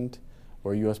 patent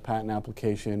or a U.S. patent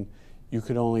application, you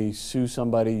could only sue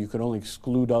somebody, you could only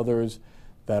exclude others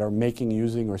that are making,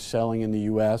 using, or selling in the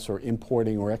U.S. or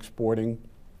importing or exporting.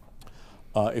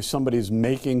 If somebody's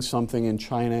making something in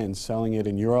China and selling it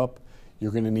in Europe,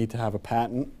 you're going to need to have a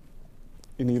patent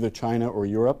in either China or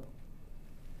Europe.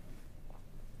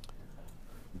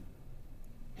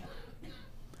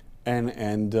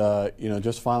 And you know,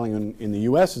 just filing in the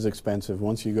U.S. is expensive.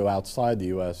 Once you go outside the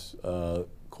U.S.,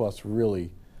 costs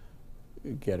really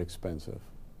get expensive.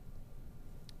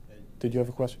 Did you have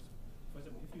a question? For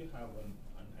example, if you have an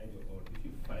idea, or if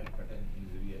you file patent in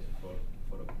the U.S. for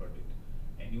a product,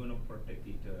 and you want to protect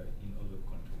it in other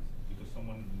countries, because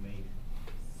someone may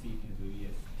see it in the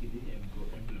U.S. today and go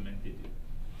implement it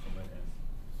somewhere else,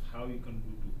 how you can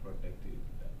do to protect it?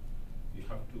 You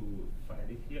have to file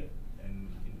it here and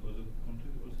in other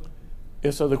countries also? Yeah,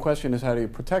 so the question is, how do you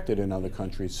protect it in other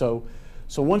countries? So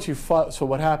once you so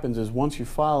what happens is, once you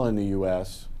file in the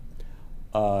U.S.,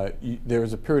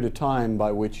 there's a period of time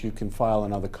by which you can file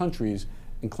in other countries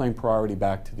and claim priority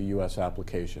back to the U.S.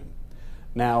 application.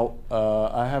 Now,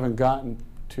 I haven't gotten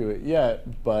to it yet,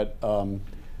 but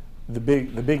the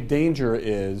big danger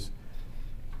is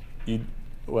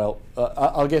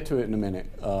I'll get to it in a minute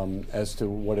as to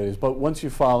what it is. But once you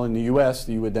file in the U.S.,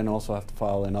 you would then also have to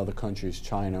file in other countries,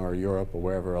 China or Europe or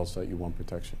wherever else that you want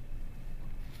protection.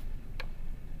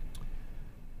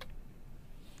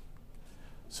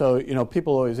 So,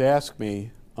 people always ask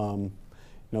me,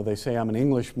 they say I'm an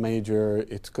English major,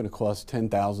 it's going to cost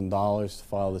 $10,000 to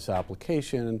file this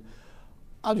application.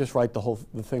 I'll just write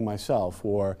the thing myself.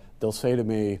 Or they'll say to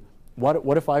me,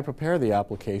 what if I prepare the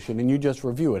application and you just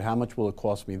review it? How much will it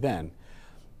cost me then?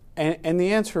 And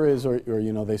the answer is, or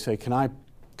they say, can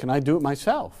I do it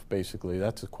myself? Basically,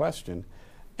 that's the question.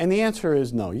 And the answer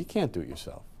is no, you can't do it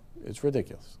yourself. It's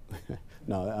ridiculous.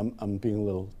 No, I'm being a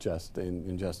little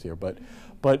in jest here, but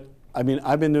I mean,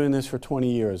 I've been doing this for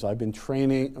 20 years. I've been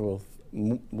training,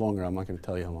 longer. I'm not going to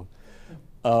tell you how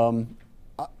long.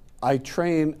 I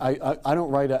train. I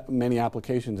don't write many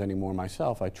applications anymore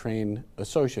myself. I train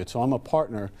associates, so I'm a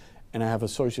partner, and I have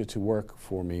associates who work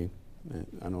for me.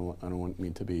 I don't want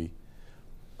me to be,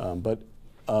 but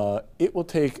it will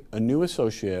take a new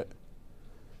associate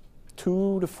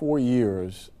 2 to 4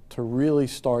 years to really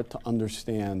start to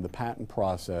understand the patent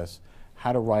process,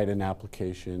 how to write an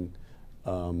application,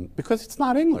 because it's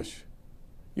not English.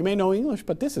 You may know English,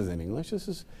 but this isn't English. This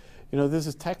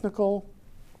is technical.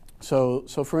 So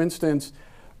for instance,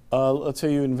 let's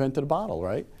say you invented a bottle,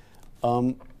 right?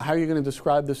 How are you going to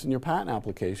describe this in your patent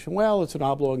application? Well, it's an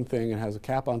oblong thing. It has a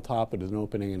cap on top. It has an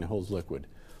opening, and it holds liquid.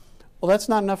 Well, that's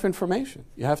not enough information.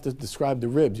 You have to describe the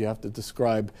ribs. You have to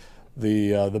describe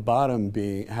the bottom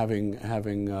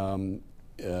having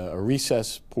a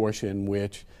recess portion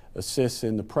which assists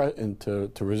in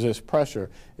to resist pressure.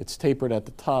 It's tapered at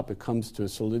the top. It comes to a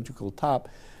cylindrical top,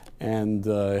 and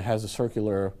it has a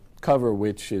circular cover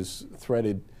which is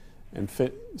threaded and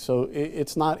fit. So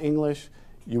it's not English.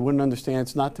 You wouldn't understand.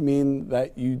 It's not to mean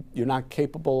that you're not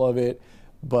capable of it,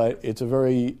 but it's a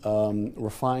very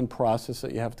refined process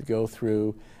that you have to go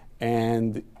through.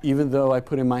 And even though I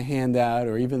put in my hand out,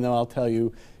 or even though I'll tell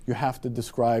you, you have to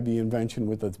describe the invention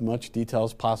with as much detail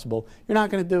as possible, you're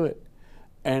not going to do it.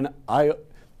 And I've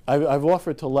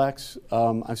offered to Lex,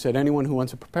 I've said anyone who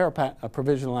wants to prepare a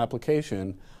provisional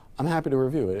application, I'm happy to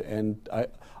review it. And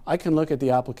I can look at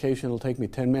the application. It'll take me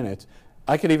 10 minutes.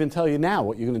 I could even tell you now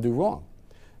what you're going to do wrong.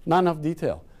 Not enough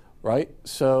detail, right?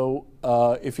 So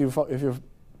if you're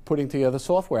putting together a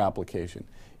software application,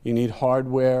 you need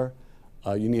hardware.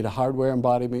 You need a hardware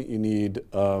embodiment. You need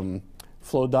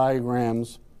flow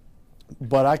diagrams.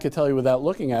 But I could tell you without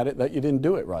looking at it that you didn't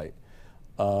do it right.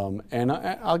 And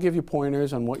I'll give you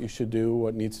pointers on what you should do,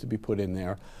 what needs to be put in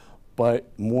there,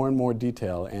 but more and more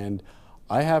detail. And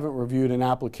I haven't reviewed an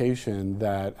application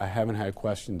that I haven't had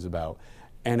questions about.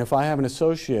 And if I have an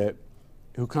associate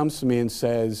who comes to me and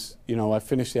says, I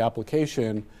finished the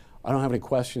application, I don't have any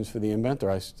questions for the inventor,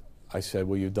 I said,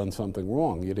 well, you've done something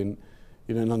wrong. You didn't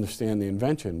understand the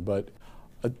invention. But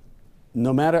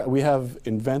no matter, we have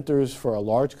inventors for our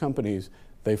large companies,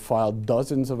 they file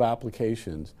dozens of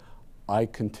applications.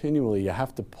 You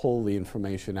have to pull the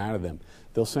information out of them.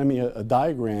 They'll send me a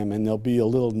diagram and there'll be a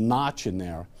little notch in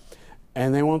there.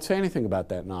 And they won't say anything about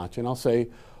that notch. And I'll say,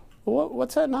 well,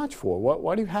 what's that notch for?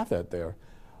 Why do you have that there?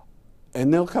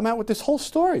 And they'll come out with this whole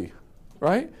story,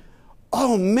 right?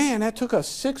 Oh man, that took us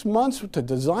 6 months to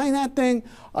design that thing.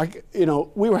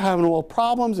 We were having all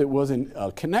problems. It wasn't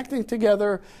connecting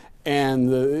together,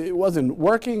 and it wasn't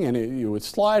working, and you would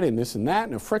slide and this and that,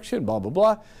 and a friction, blah, blah,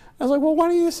 blah. I was like, well, why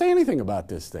don't you say anything about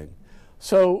this thing?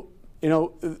 So,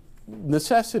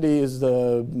 necessity is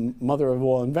the mother of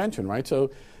all invention, right?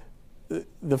 So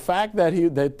the fact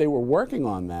that they were working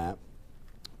on that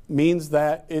means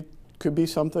that it could be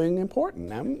something important.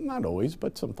 Now, not always,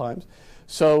 but sometimes.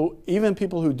 So even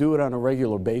people who do it on a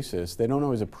regular basis, they don't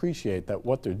always appreciate that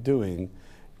what they're doing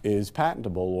is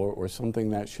patentable or something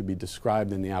that should be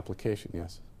described in the application.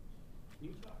 Yes? Can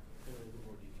you talk in a little bit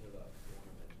more detail about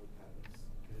ornamental patents?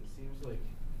 Because it seems like,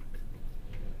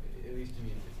 at least to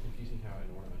me, it's confusing how an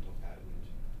ornamental patent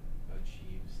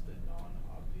achieves the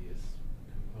non-obvious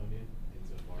component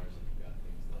insofar as you've got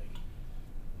things like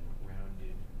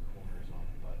rounded corners on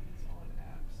buttons on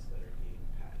apps that are being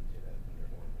patented under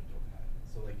ornamental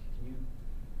patents. So, can you?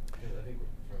 Because I think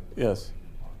from the yes. talking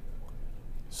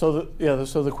about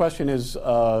So the question is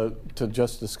to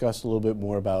just discuss a little bit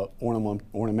more about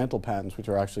ornamental patents, which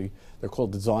are they're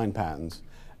called design patents.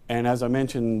 And as I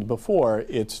mentioned before,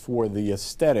 it's for the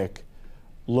aesthetic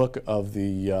look of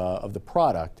the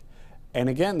product. And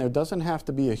again, there doesn't have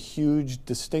to be a huge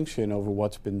distinction over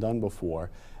what's been done before.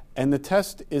 And the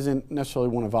test isn't necessarily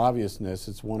one of obviousness,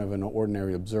 it's one of an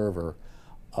ordinary observer.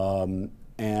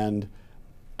 And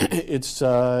it's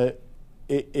hard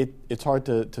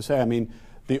to say. I mean,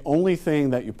 the only thing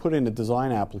that you put in a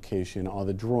design application are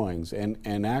the drawings,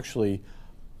 and actually,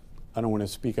 I don't want to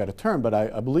speak out of turn, but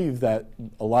I believe that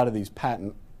a lot of these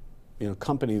patent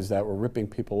companies that were ripping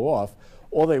people off,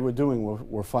 all they were doing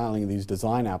were filing these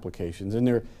design applications, and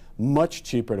they're much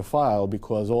cheaper to file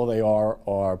because all they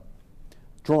are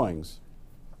drawings.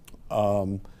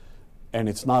 And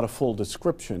it's not a full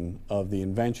description of the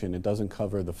invention. It doesn't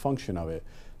cover the function of it.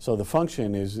 So the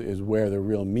function is where the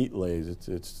real meat lays.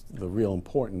 It's the real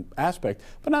important aspect,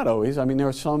 but not always. I mean, there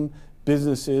are some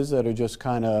businesses that are just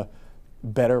kind of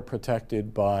better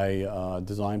protected by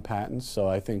design patents. So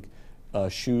I think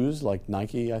shoes, like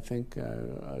Nike, I think,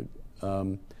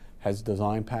 has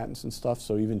design patents and stuff.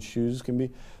 So even shoes can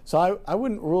be. So I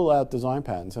wouldn't rule out design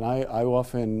patents, and I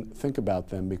often think about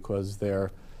them because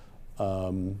they're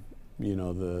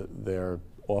they're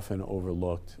often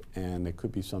overlooked, and it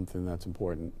could be something that's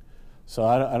important. So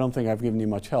I don't think I've given you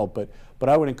much help, but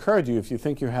I would encourage you, if you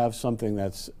think you have something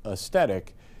that's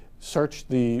aesthetic,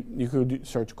 you could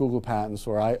search Google Patents,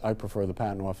 or I prefer the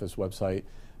Patent Office website,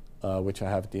 which I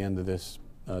have at the end of this,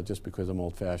 just because I'm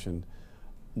old-fashioned.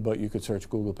 But you could search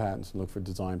Google Patents and look for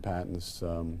design patents,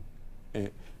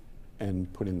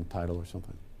 and put in the title or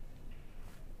something.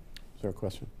 Is there a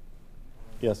question?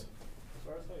 Yes. As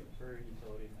far as like for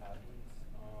utility patents,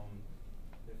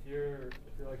 if you're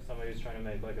like somebody who's trying to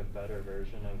make like a better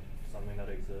version of something that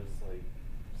exists, like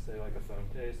say like a phone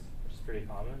case, which is pretty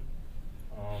common,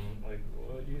 like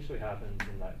what usually happens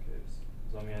in that case?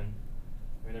 So I mean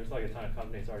there's like a ton of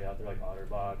companies already out there like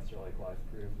OtterBox or like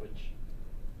LifeProof, which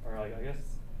are like I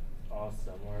guess all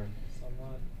similar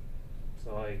somewhat.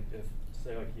 So like if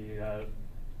say like you have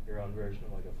your own version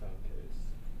of like a phone case.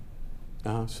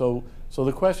 So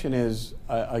the question is,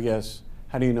 I guess,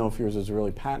 how do you know if yours is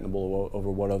really patentable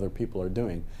over what other people are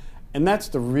doing? And that's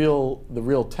the real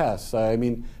test. I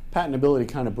mean, patentability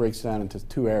kind of breaks down into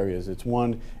two areas. It's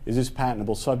one, is this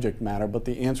patentable subject matter? But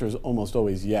the answer is almost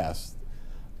always yes.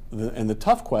 And the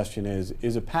tough question is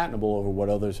it patentable over what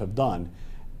others have done?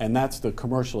 And that's the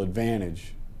commercial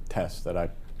advantage test that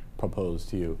I propose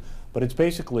to you. But it's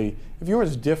basically, if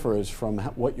yours differs from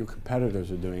what your competitors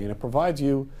are doing, and it provides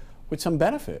you with some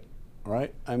benefit,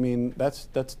 right? I mean, that's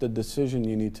the decision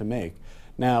you need to make.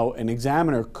 Now, an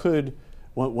examiner could,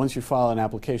 once you file an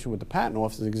application with the Patent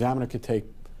Office, the examiner could take,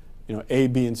 A,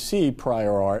 B, and C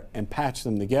prior art and patch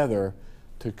them together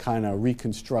to kind of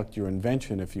reconstruct your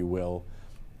invention, if you will.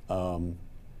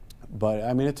 But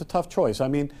I mean, it's a tough choice. I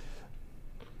mean,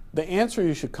 the answer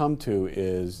you should come to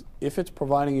is, if it's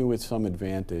providing you with some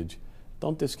advantage,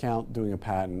 don't discount doing a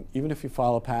patent, even if you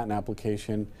file a patent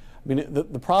application. I mean,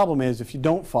 the problem is, if you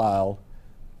don't file,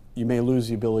 you may lose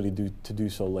the ability to do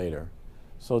so later.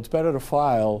 So it's better to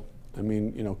file. I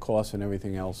mean, costs and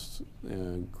everything else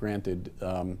granted.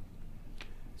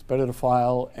 It's better to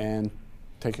file and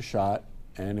take a shot,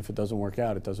 and if it doesn't work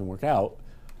out, it doesn't work out,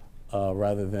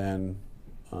 rather than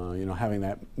having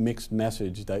that mixed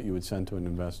message that you would send to an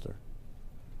investor.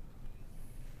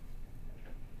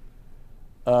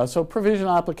 So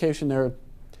provisional application, there are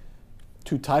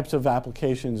two types of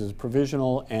applications: is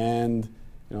provisional and,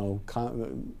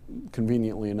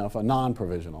 conveniently enough, a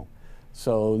non-provisional.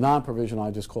 So non-provisional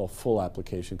I just call full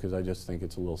application, because I just think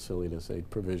it's a little silly to say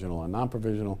provisional and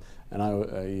non-provisional,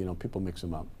 and people mix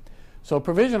them up. So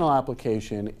provisional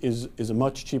application is a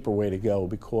much cheaper way to go,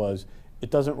 because it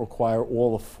doesn't require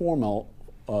all the formal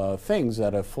things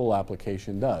that a full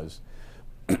application does.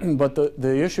 But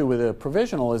the issue with a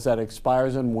provisional is that it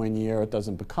expires in 1 year, it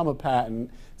doesn't become a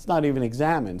patent, it's not even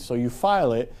examined. So you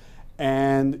file it,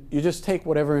 and you just take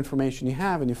whatever information you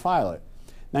have and you file it.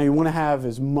 Now you want to have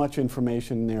as much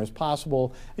information in there as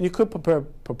possible, and you could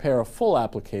prepare a full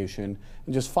application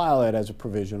and just file it as a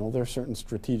provisional. There are certain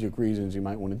strategic reasons you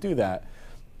might want to do that.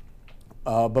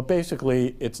 But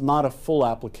basically, it's not a full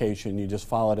application. You just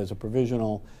file it as a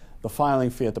provisional. The filing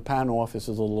fee at the Patent Office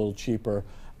is a little cheaper.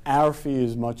 Our fee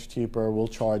is much cheaper. We'll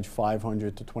charge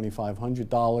 $500 to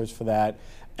 $2,500 for that.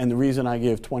 And the reason I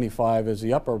give $25 as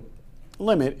the upper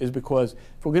limit is because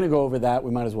if we're going to go over that, we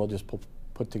might as well just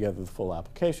put together the full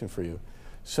application for you.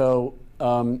 So,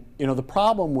 the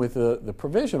problem with the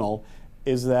provisional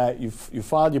is that you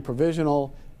filed your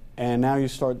provisional, and now you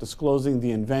start disclosing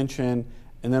the invention,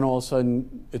 and then all of a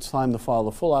sudden it's time to file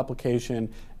the full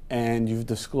application, and you've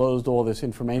disclosed all this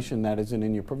information that isn't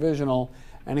in your provisional,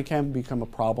 and it can become a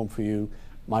problem for you.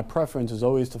 My preference is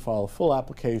always to file a full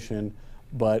application,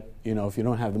 but if you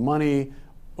don't have the money,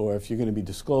 or if you're going to be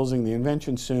disclosing the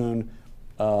invention soon,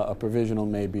 a provisional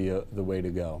may be the way to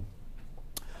go.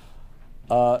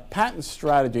 patent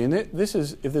strategy, and this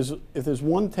is, if there's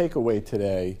one takeaway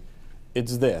today,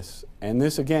 it's this. And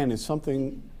this, again, is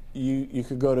something you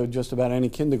could go to just about any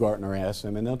kindergartner, ask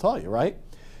them, and they'll tell you, right?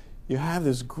 You have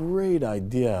this great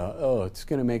idea. Oh, it's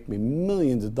going to make me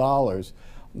millions of dollars.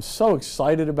 I'm so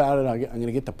excited about it. I'm going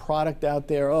to get the product out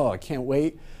there. Oh, I can't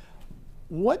wait.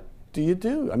 What do you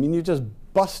do? I mean, you're just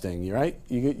busting, right?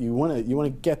 You want to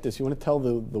get this. You want to tell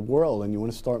the world, and you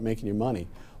want to start making your money.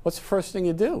 What's the first thing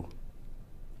you do?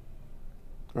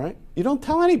 Right? You don't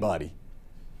tell anybody.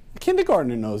 A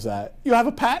kindergartner knows that. You have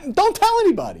a patent, don't tell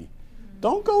anybody.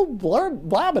 Don't go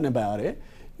blabbing about it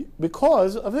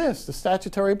because of this, the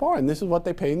statutory bar. And this is what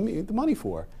they paid me the money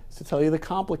for, is to tell you the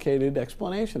complicated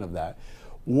explanation of that.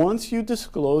 Once you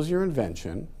disclose your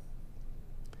invention,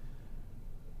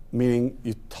 meaning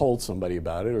you told somebody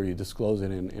about it or you disclose it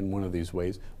in one of these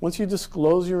ways, once you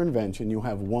disclose your invention, you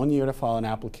have 1 year to file an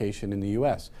application in the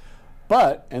US.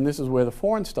 But, and this is where the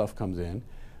foreign stuff comes in,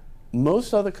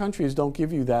 most other countries don't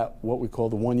give you that, what we call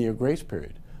the 1 year grace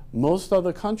period. Most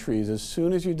other countries, as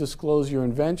soon as you disclose your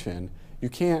invention, you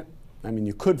can't, I mean,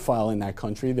 you could file in that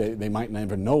country, they might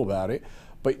never know about it,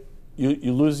 but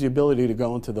you lose the ability to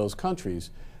go into those countries.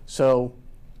 So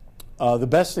the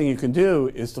best thing you can do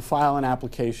is to file an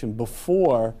application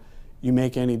before you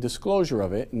make any disclosure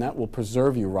of it, and that will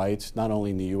preserve your rights, not only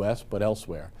in the US, but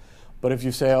elsewhere. But if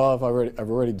you say, oh, I've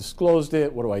already disclosed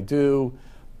it, what do I do?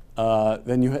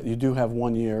 Then you do have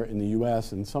 1 year in the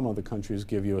US, and some other countries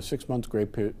give you a 6 months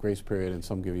grace period, and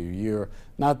some give you a year.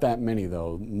 Not that many,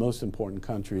 though. Most important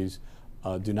countries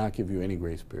do not give you any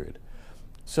grace period.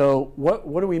 So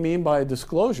what do we mean by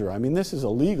disclosure? I mean, this is a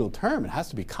legal term. It has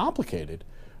to be complicated,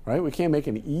 right? We can't make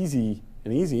an easy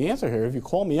answer here. If you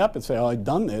call me up and say, oh, I've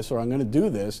done this, or I'm going to do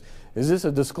this, is this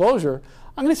a disclosure?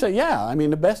 I'm going to say, yeah. I mean,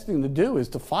 the best thing to do is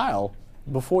to file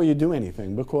before you do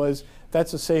anything, because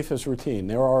that's the safest routine.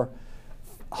 There are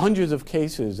hundreds of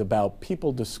cases about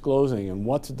people disclosing and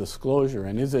what's a disclosure,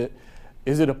 and is it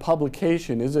a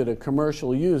publication, is it a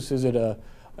commercial use, is it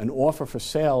an offer for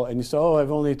sale, and you say, oh,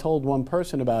 I've only told one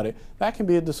person about it. That can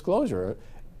be a disclosure.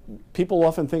 People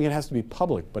often think it has to be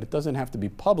public, but it doesn't have to be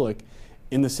public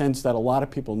in the sense that a lot of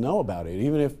people know about it.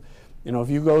 Even if, if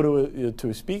you go to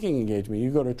a speaking engagement, you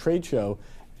go to a trade show,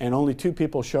 and only 2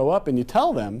 people show up, and you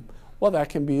tell them, well, that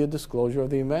can be a disclosure of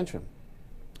the invention.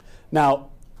 Now,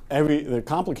 the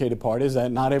complicated part is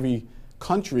that not every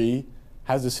country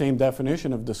has the same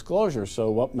definition of disclosure. So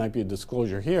what might be a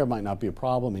disclosure here might not be a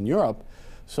problem in Europe.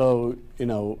 So,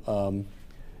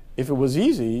 if it was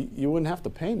easy, you wouldn't have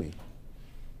to pay me.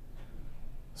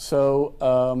 So,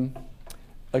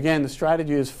 again, the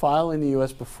strategy is file in the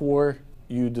US before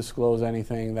you disclose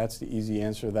anything. That's the easy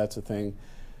answer. That's the thing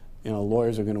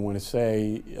lawyers are going to want to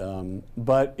say.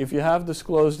 But if you have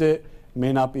disclosed it, it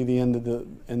may not be the end of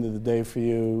the day for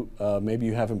you. Maybe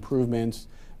you have improvements.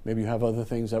 Maybe you have other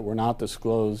things that were not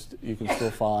disclosed. You can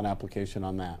still file an application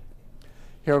on that.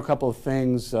 Here are a couple of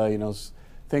things,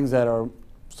 things that are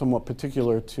somewhat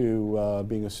particular to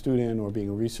being a student or being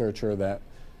a researcher, that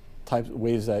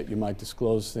ways that you might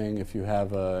disclose things. If you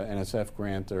have a NSF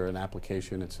grant or an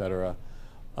application, et cetera,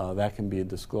 that can be a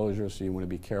disclosure, so you want to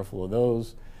be careful of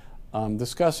those.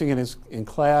 Discussing it in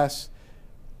class,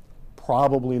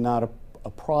 probably not a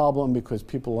problem, because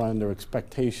people are under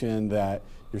expectation that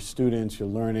you're students, you're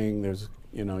learning,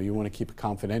 you want to keep it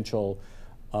confidential.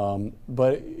 But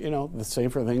the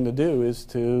safer thing to do is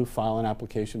to file an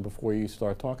application before you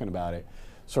start talking about it.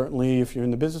 Certainly, if you're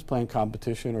in the business plan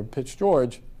competition or Pitch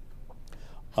George,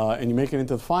 and you make it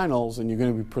into the finals, and you're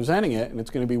going to be presenting it, and it's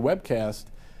going to be webcast,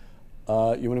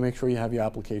 you want to make sure you have your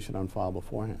application on file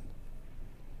beforehand.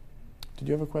 Did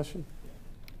you have a question?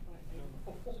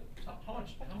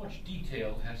 How much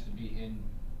detail has to be in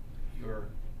your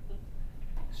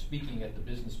speaking at the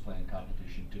business plan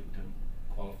competition to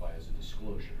qualify as a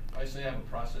disclosure? If I say I have a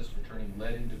process for turning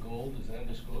lead into gold, is that a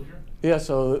disclosure? Yeah,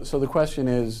 so the question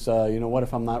is, what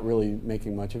if I'm not really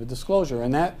making much of a disclosure?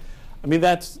 And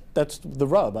that's the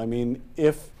rub. I mean,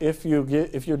 if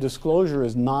your disclosure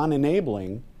is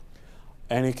non-enabling,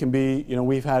 and it can be,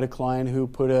 we've had a client who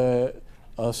put a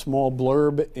small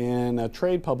blurb in a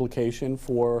trade publication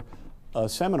for a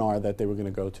seminar that they were going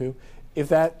to go to. If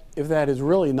that is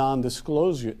really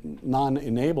non-disclosure,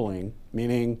 non-enabling,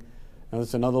 meaning,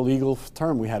 it's another legal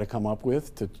term we had to come up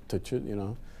with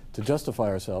to justify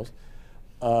ourselves.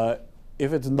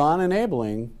 If it's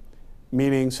non-enabling,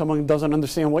 meaning someone doesn't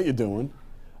understand what you're doing,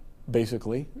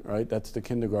 basically, right? That's the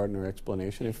kindergartner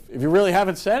explanation. If you really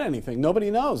haven't said anything,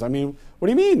 nobody knows. I mean, what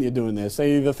do you mean you're doing this?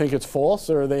 They either think it's false,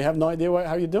 or they have no idea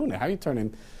how you're doing it. How are you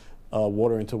turning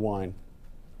water into wine?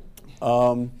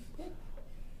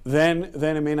 then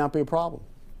it may not be a problem.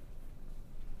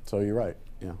 So you're right.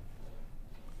 Yeah.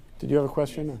 Did you have a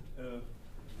question? Yes.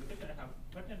 Because I have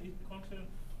patent is concerned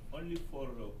only for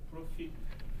profit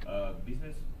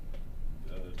business,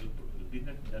 the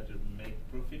business that make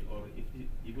profit, or if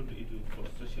even if it is for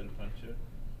social venture,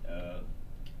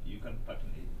 you can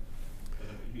patent it. So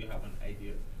that if you have an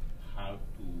idea how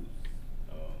to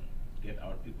get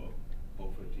our people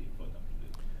poverty, for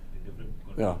example, the different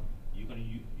country, Yeah. you can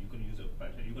use a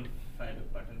patent. You can file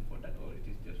a patent for that, or it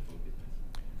is just for business.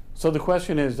 So the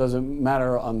question is, does it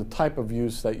matter on the type of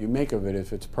use that you make of it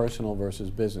if it's personal versus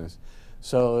business?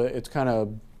 So it's kind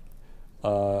of,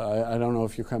 I don't know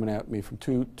if you're coming at me from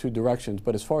two directions,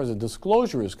 but as far as the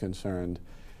disclosure is concerned,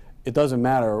 it doesn't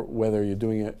matter whether you're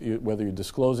doing it, whether you're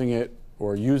disclosing it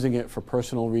or using it for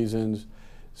personal reasons.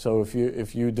 So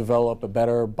if you develop a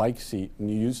better bike seat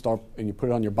and you put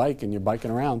it on your bike and you're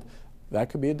biking around, that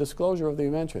could be a disclosure of the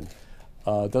invention.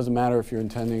 It doesn't matter if you're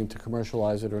intending to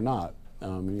commercialize it or not.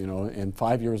 You know, and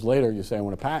 5 years later you say I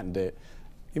want to patent it,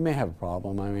 you may have a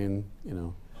problem. I mean, you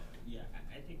know. Yeah,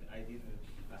 I think I did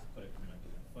ask correct.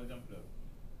 For example,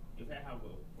 if I have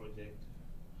a project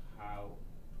how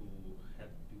to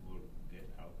help people get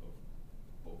out of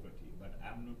poverty, but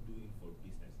I'm not doing for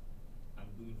business, I'm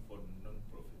doing for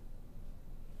non-profit.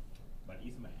 But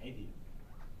it's my idea.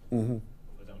 Mm-hmm.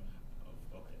 For example,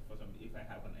 if I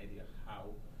have an idea how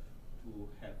to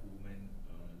help women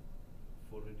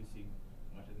for reducing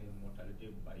maternal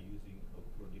mortality by using a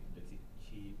product that is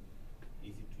cheap,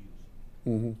 easy to use.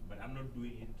 Mm-hmm. But I'm not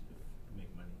doing it to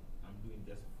make money. I'm doing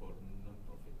just for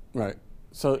non-profit. Right.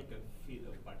 So I can feel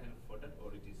a patent for that,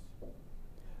 or it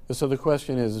is. So the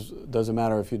question is, does it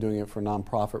matter if you're doing it for a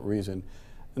non-profit reason?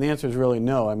 And the answer is really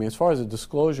no. I mean, as far as the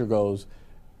disclosure goes,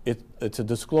 it's a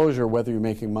disclosure whether you're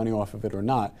making money off of it or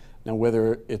not. Now,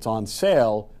 whether it's on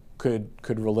sale could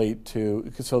relate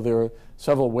to, so there are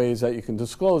several ways that you can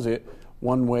disclose it.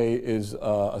 One way is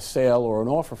a sale or an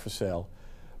offer for sale.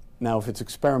 Now, if it's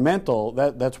experimental,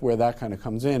 that's where that kind of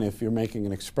comes in. If you're making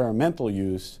an experimental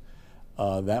use,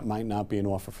 that might not be an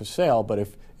offer for sale. But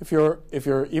even if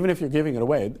you're giving it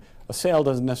away, a sale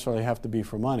doesn't necessarily have to be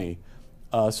for money.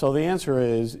 So the answer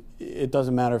is, it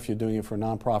doesn't matter if you're doing it for a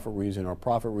nonprofit reason or a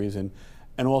profit reason,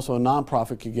 and also a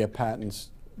nonprofit could get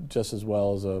patents just as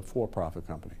well as a for-profit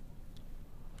company.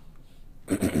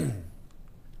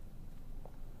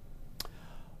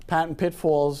 Patent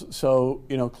pitfalls. So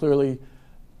clearly,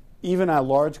 even at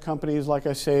large companies, like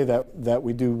I say, that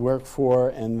we do work for,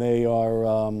 and they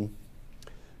are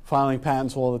filing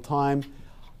patents all the time.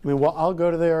 I mean, well, I'll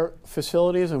go to their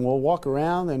facilities and we'll walk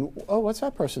around and, oh, what's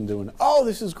that person doing? Oh,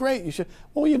 this is great. You should.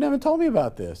 Well, you never told me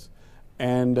about this.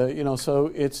 And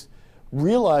so it's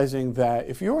realizing that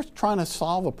if you're trying to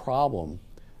solve a problem,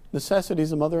 necessity is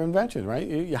the mother of invention, right?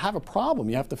 You have a problem,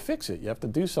 you have to fix it, you have to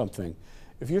do something.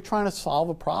 If you're trying to solve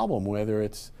a problem, whether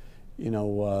it's for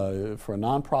a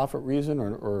nonprofit reason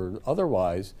or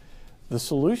otherwise, the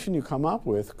solution you come up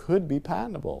with could be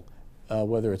patentable,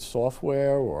 whether it's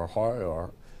software or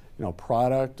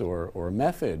product or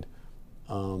method.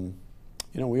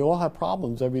 We all have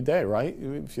problems every day, right?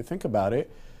 If you think about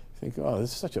it, you think, oh,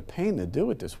 this is such a pain to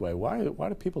do it this way. Why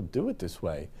do people do it this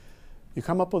way? You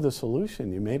come up with a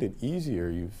solution. You made it easier.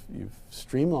 You've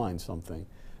streamlined something.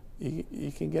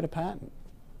 You can get a patent.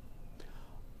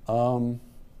 Don't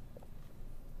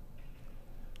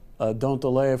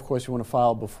delay. Of course, you want to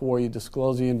file before you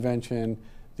disclose the invention.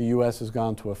 The U.S. has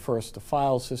gone to a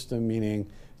first-to-file system,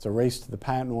 meaning it's a race to the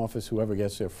patent office. Whoever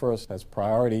gets there first has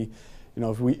priority.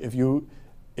 If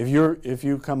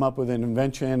you come up with an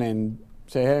invention and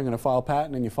say, hey, I'm going to file a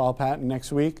patent, and you file a patent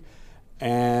next week,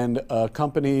 and a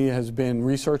company has been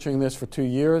researching this for 2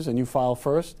 years, and you file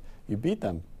first, you beat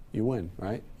them. You win,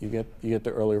 right? You get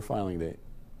the earlier filing date.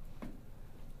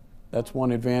 That's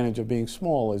one advantage of being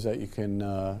small, is that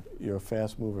you're a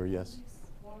fast mover. Yes.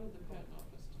 Why did the patent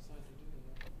office decide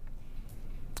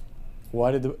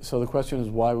to do that? So the question is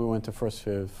why we went to first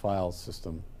to file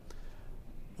system.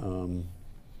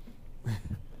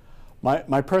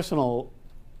 My personal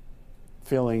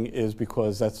feeling is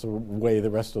because that's the way the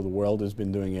rest of the world has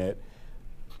been doing it.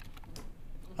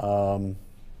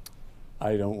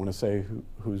 I don't want to say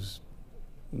who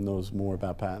knows more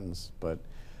about patents, but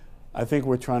I think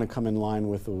we're trying to come in line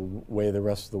with the way the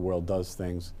rest of the world does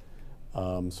things.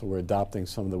 So we're adopting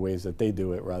some of the ways that they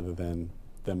do it rather than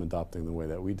them adopting the way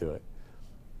that we do it.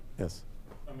 Yes?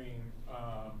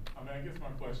 I guess my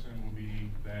question would be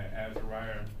that as a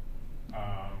writer, and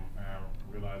I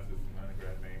realized this in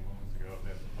undergrad many months ago,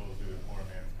 that supposedly the poor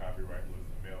man's copyright was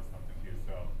to mail something to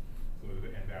yourself,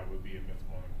 and that would be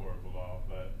admissible in the court of law.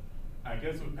 But I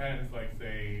guess with patents, like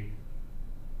say,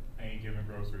 any given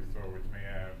grocery store, which may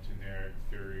have generic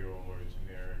cereal or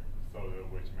generic soda,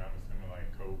 which I'm assuming like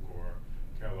Coke or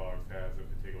Kellogg's has a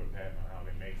particular patent on how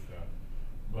they make stuff.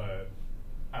 But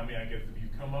I mean, I guess if you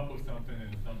come up with something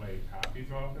and somebody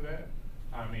copies off of that,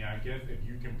 I mean, I guess if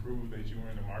you can prove that you were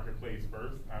in the marketplace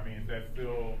first, I mean, is that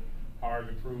still hard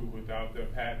to prove without the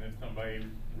patent if somebody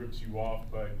rips you off,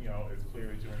 but, you know, it's clear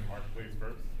that you're in the marketplace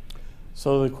first?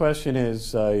 So the question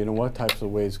is, you know, what types of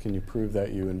ways can you prove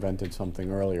that you invented something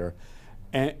earlier?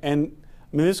 And I mean,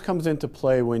 this comes into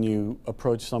play when you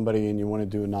approach somebody and you want to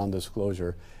do a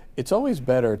non-disclosure. It's always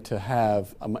better to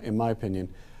have, in my opinion,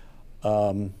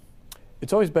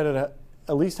 it's always better to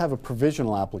at least have a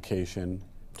provisional application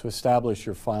to establish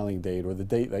your filing date or the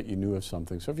date that you knew of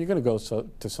something. So if you're going to go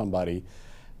to somebody,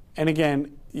 and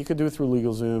again, you could do it through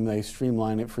LegalZoom. They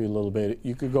streamline it for you a little bit.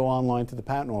 You could go online to the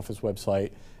Patent Office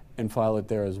website and file it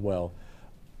there as well.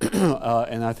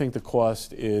 And I think the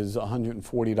cost is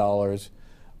 $140,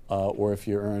 or if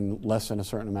you earn less than a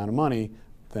certain amount of money,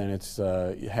 then it's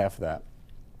half that.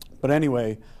 But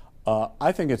anyway,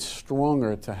 I think it's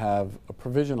stronger to have a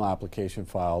provisional application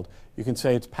filed. You can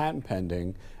say it's patent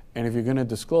pending, and if you're going to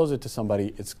disclose it to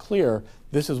somebody, it's clear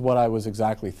this is what I was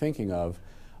exactly thinking of.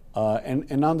 And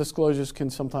non-disclosures can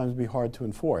sometimes be hard to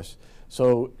enforce.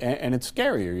 So, and it's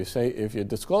scarier. You say, if you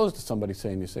disclose to somebody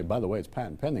saying, you say, by the way, it's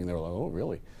patent pending, they're like, oh,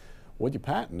 really? What'd you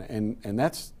patent? And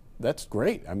that's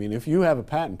great. I mean, if you have a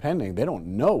patent pending, they don't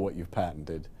know what you've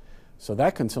patented. So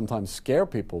that can sometimes scare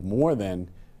people more than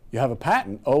you have a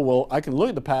patent. Oh, well, I can look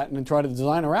at the patent and try to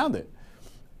design around it.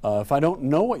 If I don't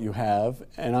know what you have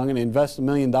and I'm going to invest $1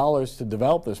 million to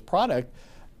develop this product,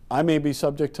 I may be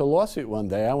subject to a lawsuit one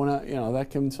day. I want to, you know, that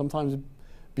can sometimes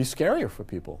be scarier for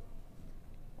people.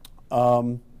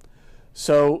 Again,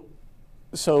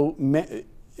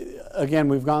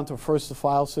 we've gone to a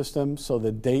first-to-file system, so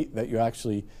the date that you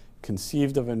actually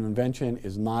conceived of an invention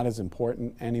is not as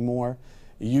important anymore.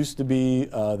 It used to be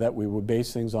that we would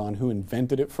base things on who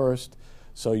invented it first.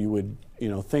 So you would, you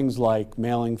know, things like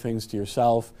mailing things to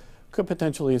yourself could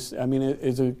potentially, I mean, it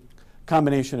is a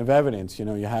combination of evidence. You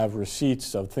know, you have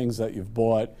receipts of things that you've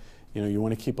bought. You know, you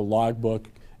want to keep a logbook,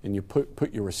 and you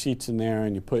put your receipts in there,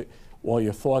 and you put all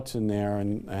your thoughts in there,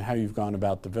 and how you've gone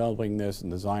about developing this and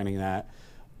designing that.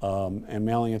 And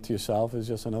mailing it to yourself is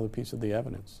just another piece of the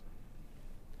evidence.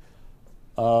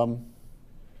 A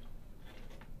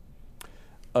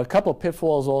couple of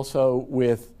pitfalls also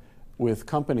with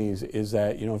companies is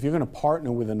that, you know, if you're going to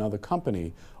partner with another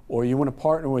company, or you want to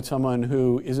partner with someone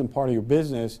who isn't part of your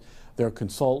business, they're a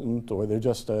consultant or they're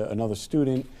just another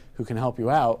student who can help you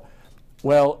out.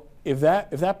 Well, if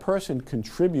that person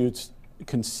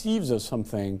conceives of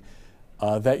something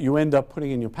that you end up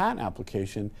putting in your patent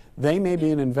application, they may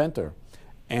be an inventor.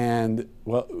 And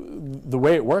well, the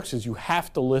way it works is you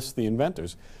have to list the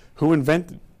inventors. Who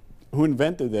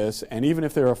invented this, and even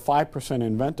if they're a 5%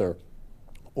 inventor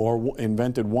or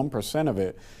invented 1% of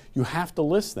it, you have to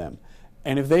list them.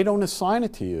 And if they don't assign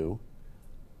it to you,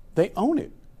 they own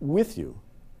it with you.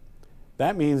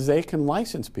 That means they can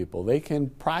license people, they can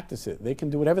practice it, they can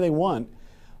do whatever they want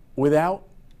without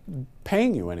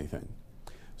paying you anything.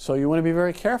 So you want to be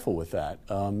very careful with that.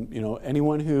 You know,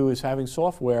 anyone who is having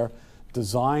software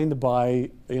designed by,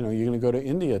 you know, you're going to go to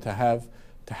India to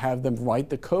have them write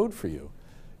the code for you.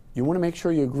 You want to make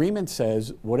sure your agreement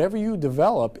says whatever you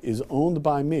develop is owned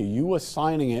by me. You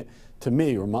assigning it to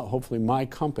me, or hopefully my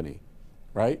company,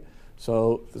 right?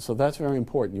 So that's very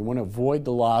important. You want to avoid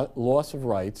the loss of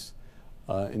rights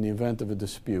in the event of a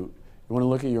dispute. You want to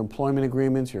look at your employment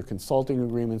agreements, your consulting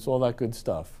agreements, all that good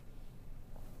stuff.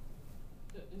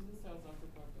 Is this how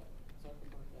Zuckerberg got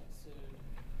sued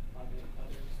by the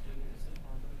other students at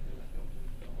Harvard who helped him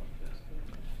develop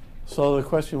this? So the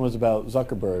question was about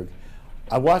Zuckerberg.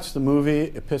 I watched the movie.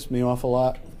 It pissed me off a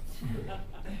lot.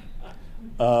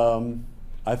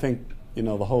 I think, you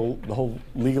know, the whole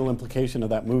legal implication of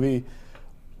that movie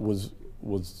was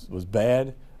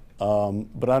bad.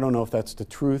 But I don't know if that's the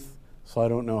truth, so I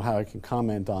don't know how I can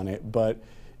comment on it. But,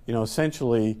 you know,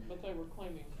 essentially. But they were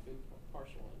claiming to be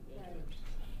partial inventors.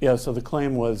 Yeah. So the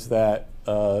claim was that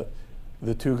the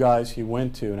two guys he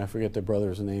went to, and I forget their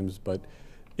brothers' names, but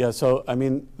yeah. So I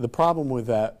mean, the problem with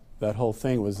that whole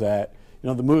thing was that, you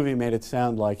know, the movie made it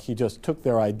sound like he just took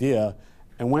their idea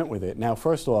and went with it. Now,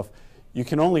 first off, you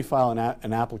can only file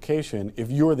an application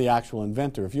if you're the actual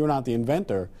inventor. If you're not the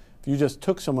inventor, if you just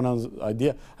took someone else's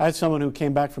idea. I had someone who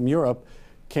came back from Europe,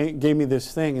 gave me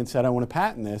this thing and said, I want to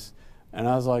patent this. And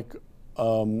I was like,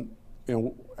 you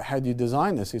know, how'd you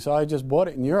design this? He said, I just bought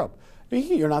it in Europe.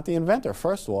 You're not the inventor,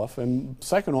 first off. And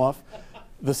second off,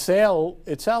 the sale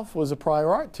itself was a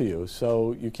prior art to you,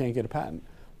 so you can't get a patent.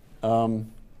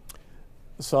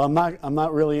 So I'm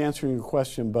not really answering your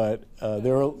question, but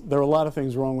there are a lot of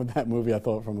things wrong with that movie, I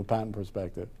thought, from a patent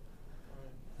perspective.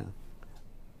 Yeah.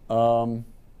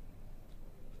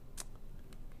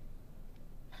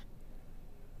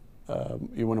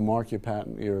 You want to mark your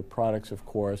patent, your products, of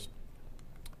course.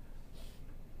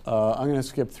 I'm going to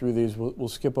skip through these. We'll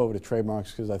skip over to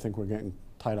trademarks because I think we're getting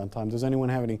tight on time. Does anyone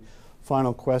have any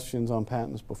final questions on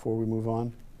patents before we move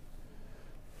on?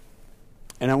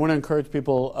 And I want to encourage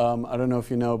people, I don't know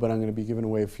if you know, but I'm going to be giving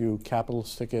away a few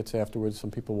Capitals tickets afterwards. Some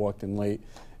people walked in late.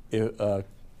 We're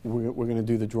going to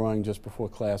do the drawing just before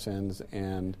class ends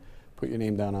and put your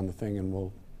name down on the thing, and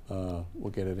we'll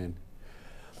get it in.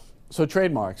 So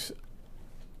trademarks.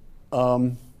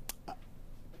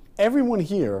 Everyone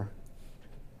here,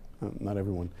 not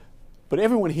everyone, but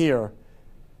everyone here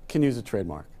can use a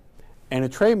trademark. And a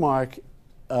trademark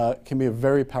can be a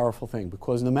very powerful thing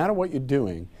because no matter what you're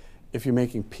doing, if you're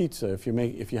making pizza, if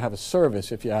you have a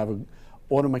service, if you have an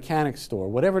auto mechanic store,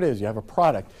 whatever it is, you have a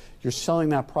product, you're selling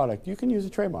that product, you can use a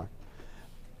trademark.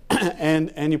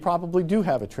 and you probably do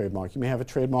have a trademark. You may have a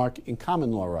trademark in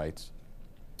common law rights.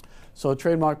 So a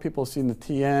trademark, people have seen the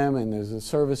TM, and there's a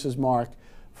services mark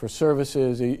for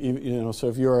services. So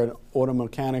if you're an auto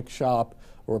mechanic shop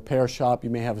or repair shop, you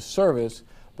may have a service,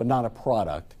 but not a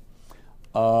product.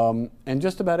 And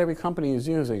just about every company is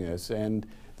using this. And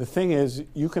the thing is,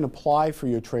 you can apply for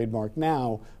your trademark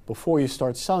now before you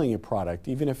start selling your product.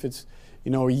 Even if it's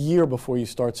a year before you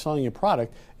start selling your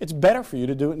product, it's better for you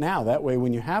to do it now. That way,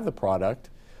 when you have the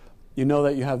product, you know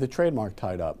that you have the trademark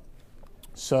tied up.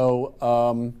 So,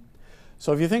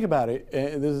 so if you think about it,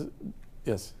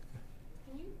 yes?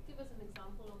 Can you give us an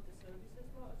example of the services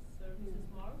mark?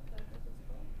 That's what it's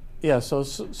called? Yeah,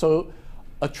 so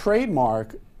a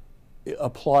trademark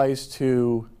applies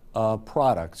to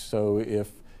products. So if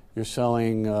you're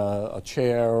selling a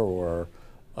chair or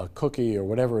a cookie or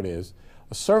whatever it is,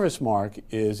 a service mark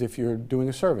is if you're doing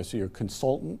a service. So you're a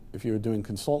consultant. If you're doing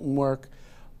consultant work,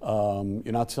 you're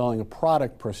not selling a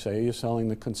product per se, you're selling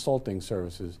the consulting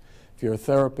services. If you're a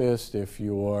therapist, if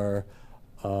you're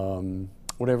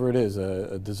whatever it is,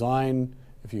 a design,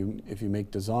 if you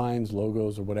make designs,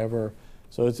 logos, or whatever.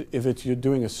 So if you're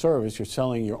doing a service, you're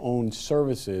selling your own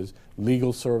services,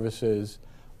 legal services.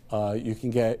 You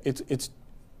can get it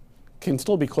can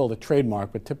still be called a trademark,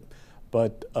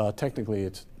 but technically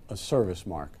it's a service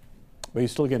mark. But you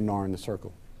still get an R in the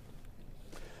circle.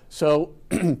 So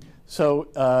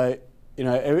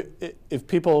if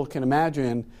people can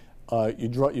imagine,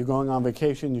 you're going on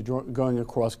vacation, you're going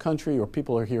across country, or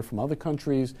people are here from other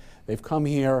countries. They've come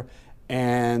here,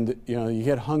 and you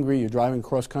get hungry. You're driving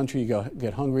across country. You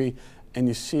get hungry, and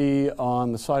you see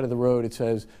on the side of the road it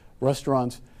says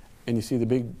restaurants, and you see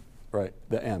the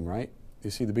M, right? You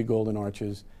see the big golden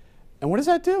arches, and what does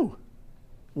that do?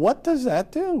 What does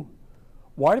that do?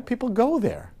 Why do people go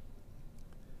there?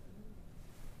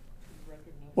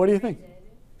 What do you think?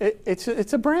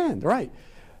 It's a brand, right?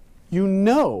 You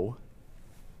know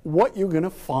what you're going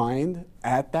to find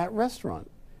at that restaurant.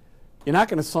 You're not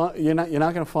going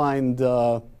to find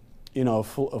a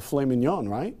filet mignon,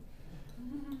 right?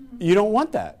 You don't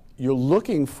want that. You're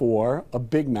looking for a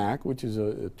Big Mac, which is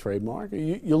a trademark.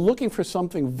 You're looking for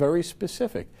something very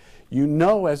specific. You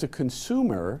know as a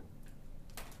consumer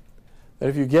that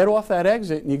if you get off that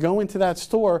exit and you go into that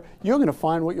store, you're going to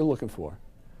find what you're looking for.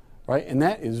 Right? And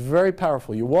that is very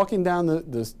powerful. You're walking down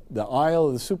the aisle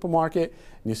of the supermarket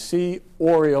and you see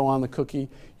Oreo on the cookie.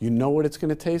 You know what it's going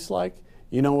to taste like.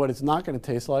 You know what it's not going to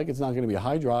taste like. It's not going to be a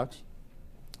Hydrox.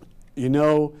 You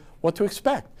know what to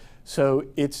expect. So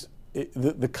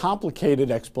the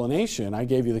complicated explanation, I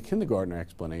gave you the kindergartner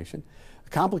explanation. The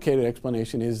complicated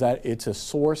explanation is that it's a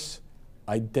source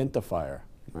identifier.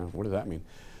 Now, what does that mean?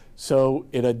 So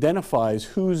it identifies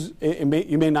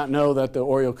you may not know that the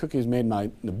Oreo cookie is made by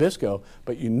Nabisco,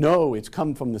 but you know it's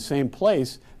come from the same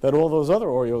place that all those other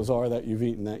Oreos are that you've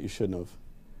eaten that you shouldn't have.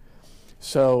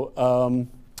 So,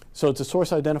 so it's a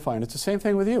source identifier, and it's the same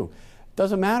thing with you. It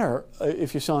doesn't matter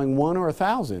if you're selling 1 or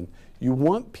 1,000. You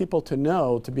want people to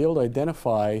know, to be able to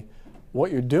identify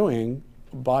what you're doing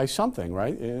by something,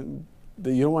 right? And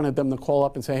you don't want them to call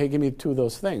up and say, hey, give me 2 of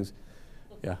those things.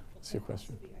 Yeah, that's your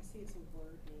question.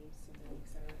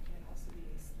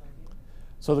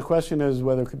 So the question is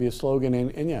whether it could be a slogan,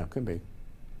 and yeah, it could be.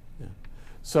 Yeah.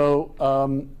 So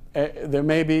there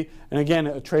may be, and again,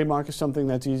 a trademark is something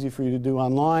that's easy for you to do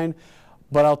online,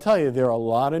 but I'll tell you, there are a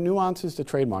lot of nuances to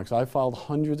trademarks. I've filed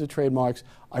hundreds of trademarks.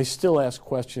 I still ask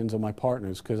questions of my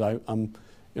partners because I'm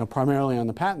primarily on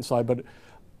the patent side, but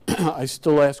I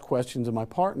still ask questions of my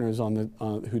partners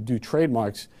who do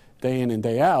trademarks day in and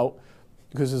day out.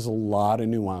 because there's a lot of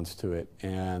nuance to it.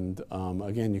 And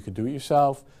again, you could do it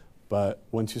yourself, but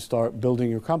once you start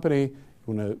building your company,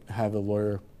 you want to have a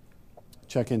lawyer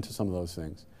check into some of those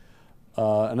things.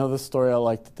 Another story I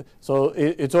like so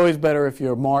it's always better if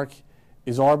your mark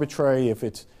is arbitrary. If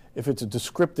it's a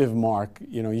descriptive mark,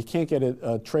 you know, you can't get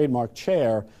a trademark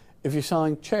chair if you're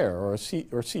selling chair or a seat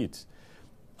or seats.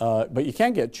 But you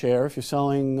can get chair if you're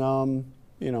selling,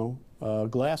 you know,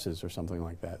 glasses or something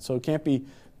like that. So it can't be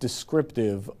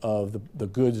descriptive of the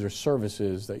goods or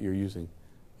services that you're using.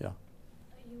 Yeah.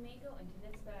 You may go into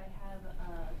this, but I have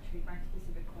a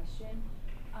trademark-specific question.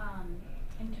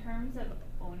 In terms of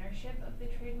ownership of the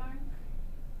trademark,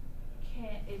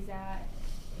 can that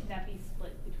be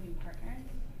split between partners?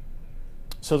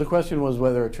 So the question was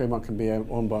whether a trademark can be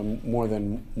owned by more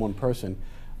than one person.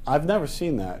 I've never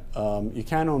seen that. You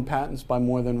can own patents by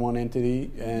more than one entity,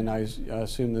 and I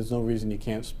assume there's no reason you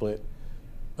can't split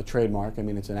a trademark. I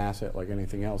mean, it's an asset like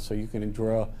anything else, so you can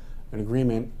draw an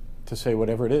agreement to say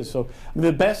whatever it is. So I mean,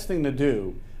 the best thing to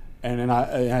do, and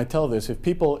I tell this, if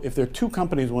there are two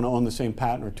companies want to own the same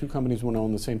patent or two companies want to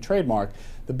own the same trademark,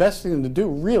 the best thing to do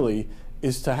really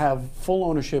is to have full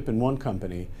ownership in one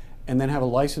company and then have a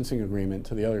licensing agreement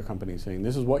to the other company saying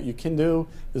this is what you can do,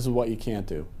 this is what you can't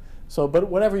do. So, but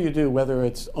whatever you do, whether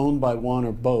it's owned by one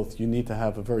or both, you need to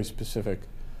have a very specific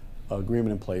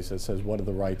agreement in place that says what are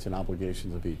the rights and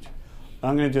obligations of each.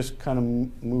 I'm going to just kind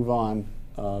of move on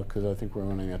because I think we're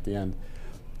running at the end.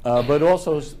 But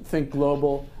also think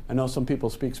global. I know some people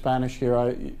speak Spanish here.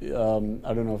 I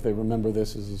don't know if they remember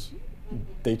this. This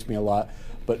dates me a lot.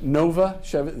 But Nova,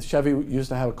 Chevy used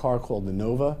to have a car called the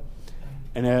Nova.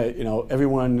 And you know,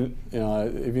 everyone, you know,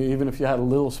 even if you had a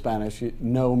little Spanish,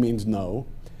 no means no.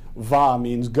 Va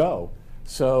means go.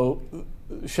 So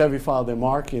Chevy filed their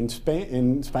mark in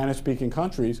Spanish-speaking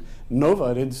countries.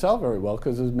 Nova didn't sell very well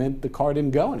because it meant the car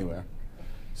didn't go anywhere.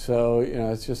 So you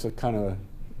know, it's just a kind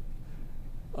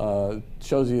of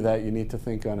shows you that you need to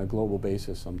think on a global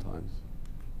basis sometimes.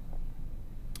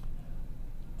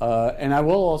 And I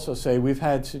will also say we've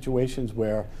had situations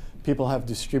where people have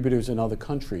distributors in other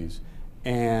countries,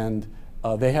 and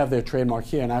they have their trademark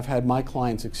here. And I've had my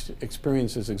clients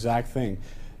experience this exact thing.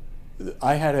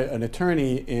 I had an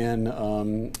attorney in,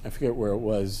 I forget where it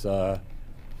was,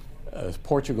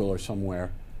 Portugal or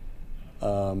somewhere.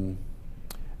 And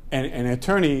an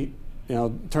attorney, you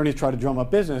know, attorneys try to drum up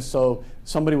business, so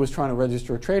somebody was trying to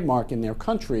register a trademark in their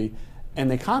country, and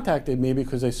they contacted me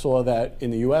because they saw that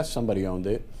in the US somebody owned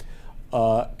it.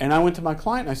 And I went to my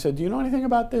client and I said, do you know anything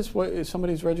about this? What, if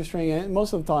somebody's registering it? And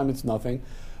most of the time it's nothing.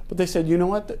 But they said, you know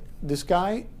what, this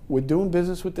guy, we're doing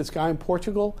business with this guy in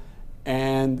Portugal,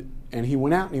 and he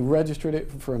went out and he registered it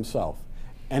for himself.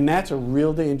 And that's a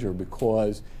real danger,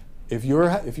 because if you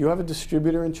have a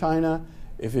distributor in China,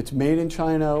 if it's made in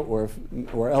China or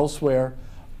elsewhere,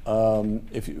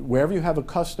 wherever you have a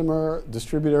customer,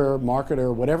 distributor,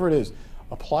 marketer, whatever it is,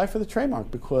 apply for the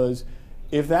trademark, because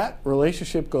if that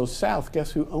relationship goes south,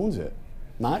 guess who owns it?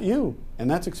 Not you,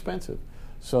 and that's expensive.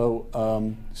 So,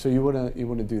 so you want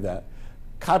to do that.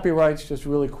 Copyrights, just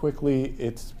really quickly,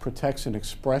 it protects an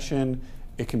expression.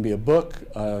 It can be a book,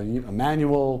 a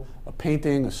manual, a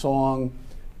painting, a song,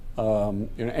 you know,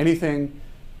 anything,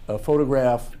 a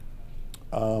photograph.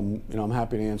 You know, I'm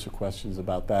happy to answer questions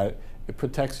about that. It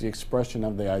protects the expression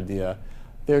of the idea.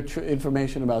 There's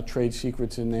information about trade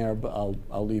secrets in there, but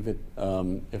I'll leave it.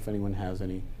 If anyone has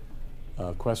any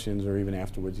questions, or even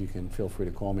afterwards, you can feel free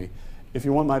to call me. If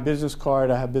you want my business card,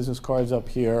 I have business cards up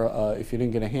here. If you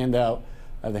didn't get a handout,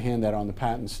 I have the handout on the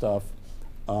patent stuff.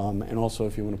 And also,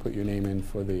 if you want to put your name in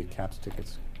for the CAPS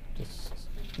tickets, just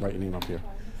write your name up here.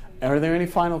 Are there any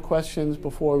final questions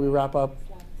before we wrap up?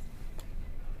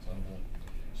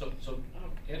 So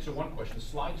answer one question. The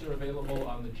slides are available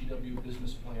on the GW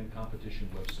Business Plan Competition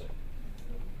website.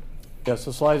 Yeah,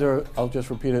 so slides are, I'll just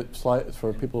repeat it slides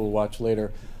for people who watch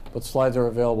later, but slides are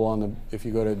available on the, if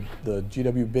you go to the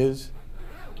GW Biz.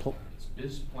 It's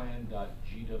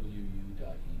bizplan.gwu.edu.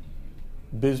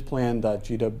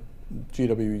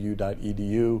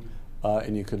 bizplan.gwu.edu,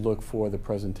 and you could look for the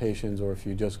presentations, or if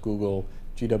you just Google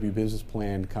GW Business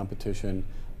Plan Competition,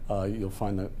 you'll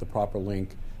find the proper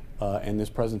link. And this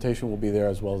presentation will be there,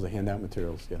 as well as the handout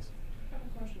materials. Yes? I have a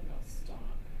question about stock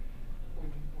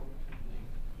holding for a company.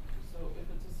 So if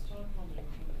it's a stock holding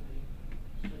company,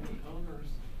 then the owners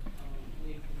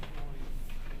need controlling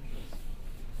interest.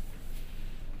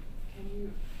 Can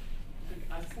you,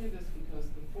 I say this because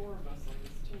the four of us on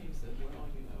this team said,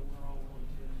 well, you know, we're all willing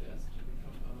to invest to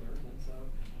become owners, and so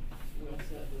we'll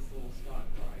set this little stock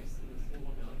price and this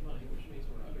little amount of money, which means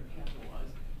we're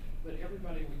undercapitalized. But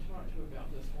everybody we talk to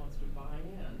about this wants to buy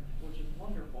in, which is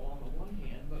wonderful on the one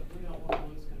hand, but we don't want to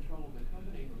lose control of the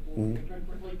company before we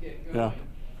can really get going. Yeah.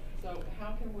 So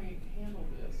how can we handle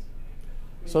this?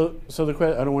 So the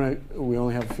question, I don't want to, we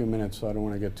only have a few minutes, so I don't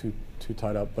want to get too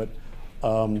tied up, but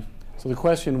so the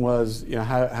question was, you know,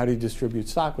 how do you distribute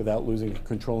stock without losing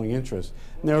controlling interest?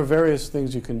 And there are various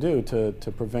things you can do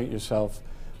to prevent yourself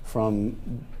from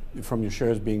your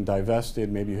shares being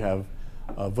divested. Maybe you have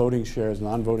voting shares,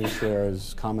 non-voting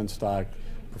shares, common stock,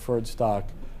 preferred stock.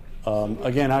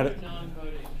 Again, non-voting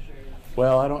shares.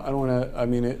 well, I don't want to. I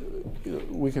mean,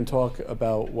 we can talk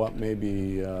about what may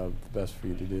be the best for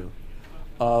you to do.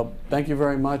 Thank you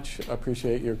very much. I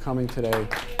appreciate your coming today.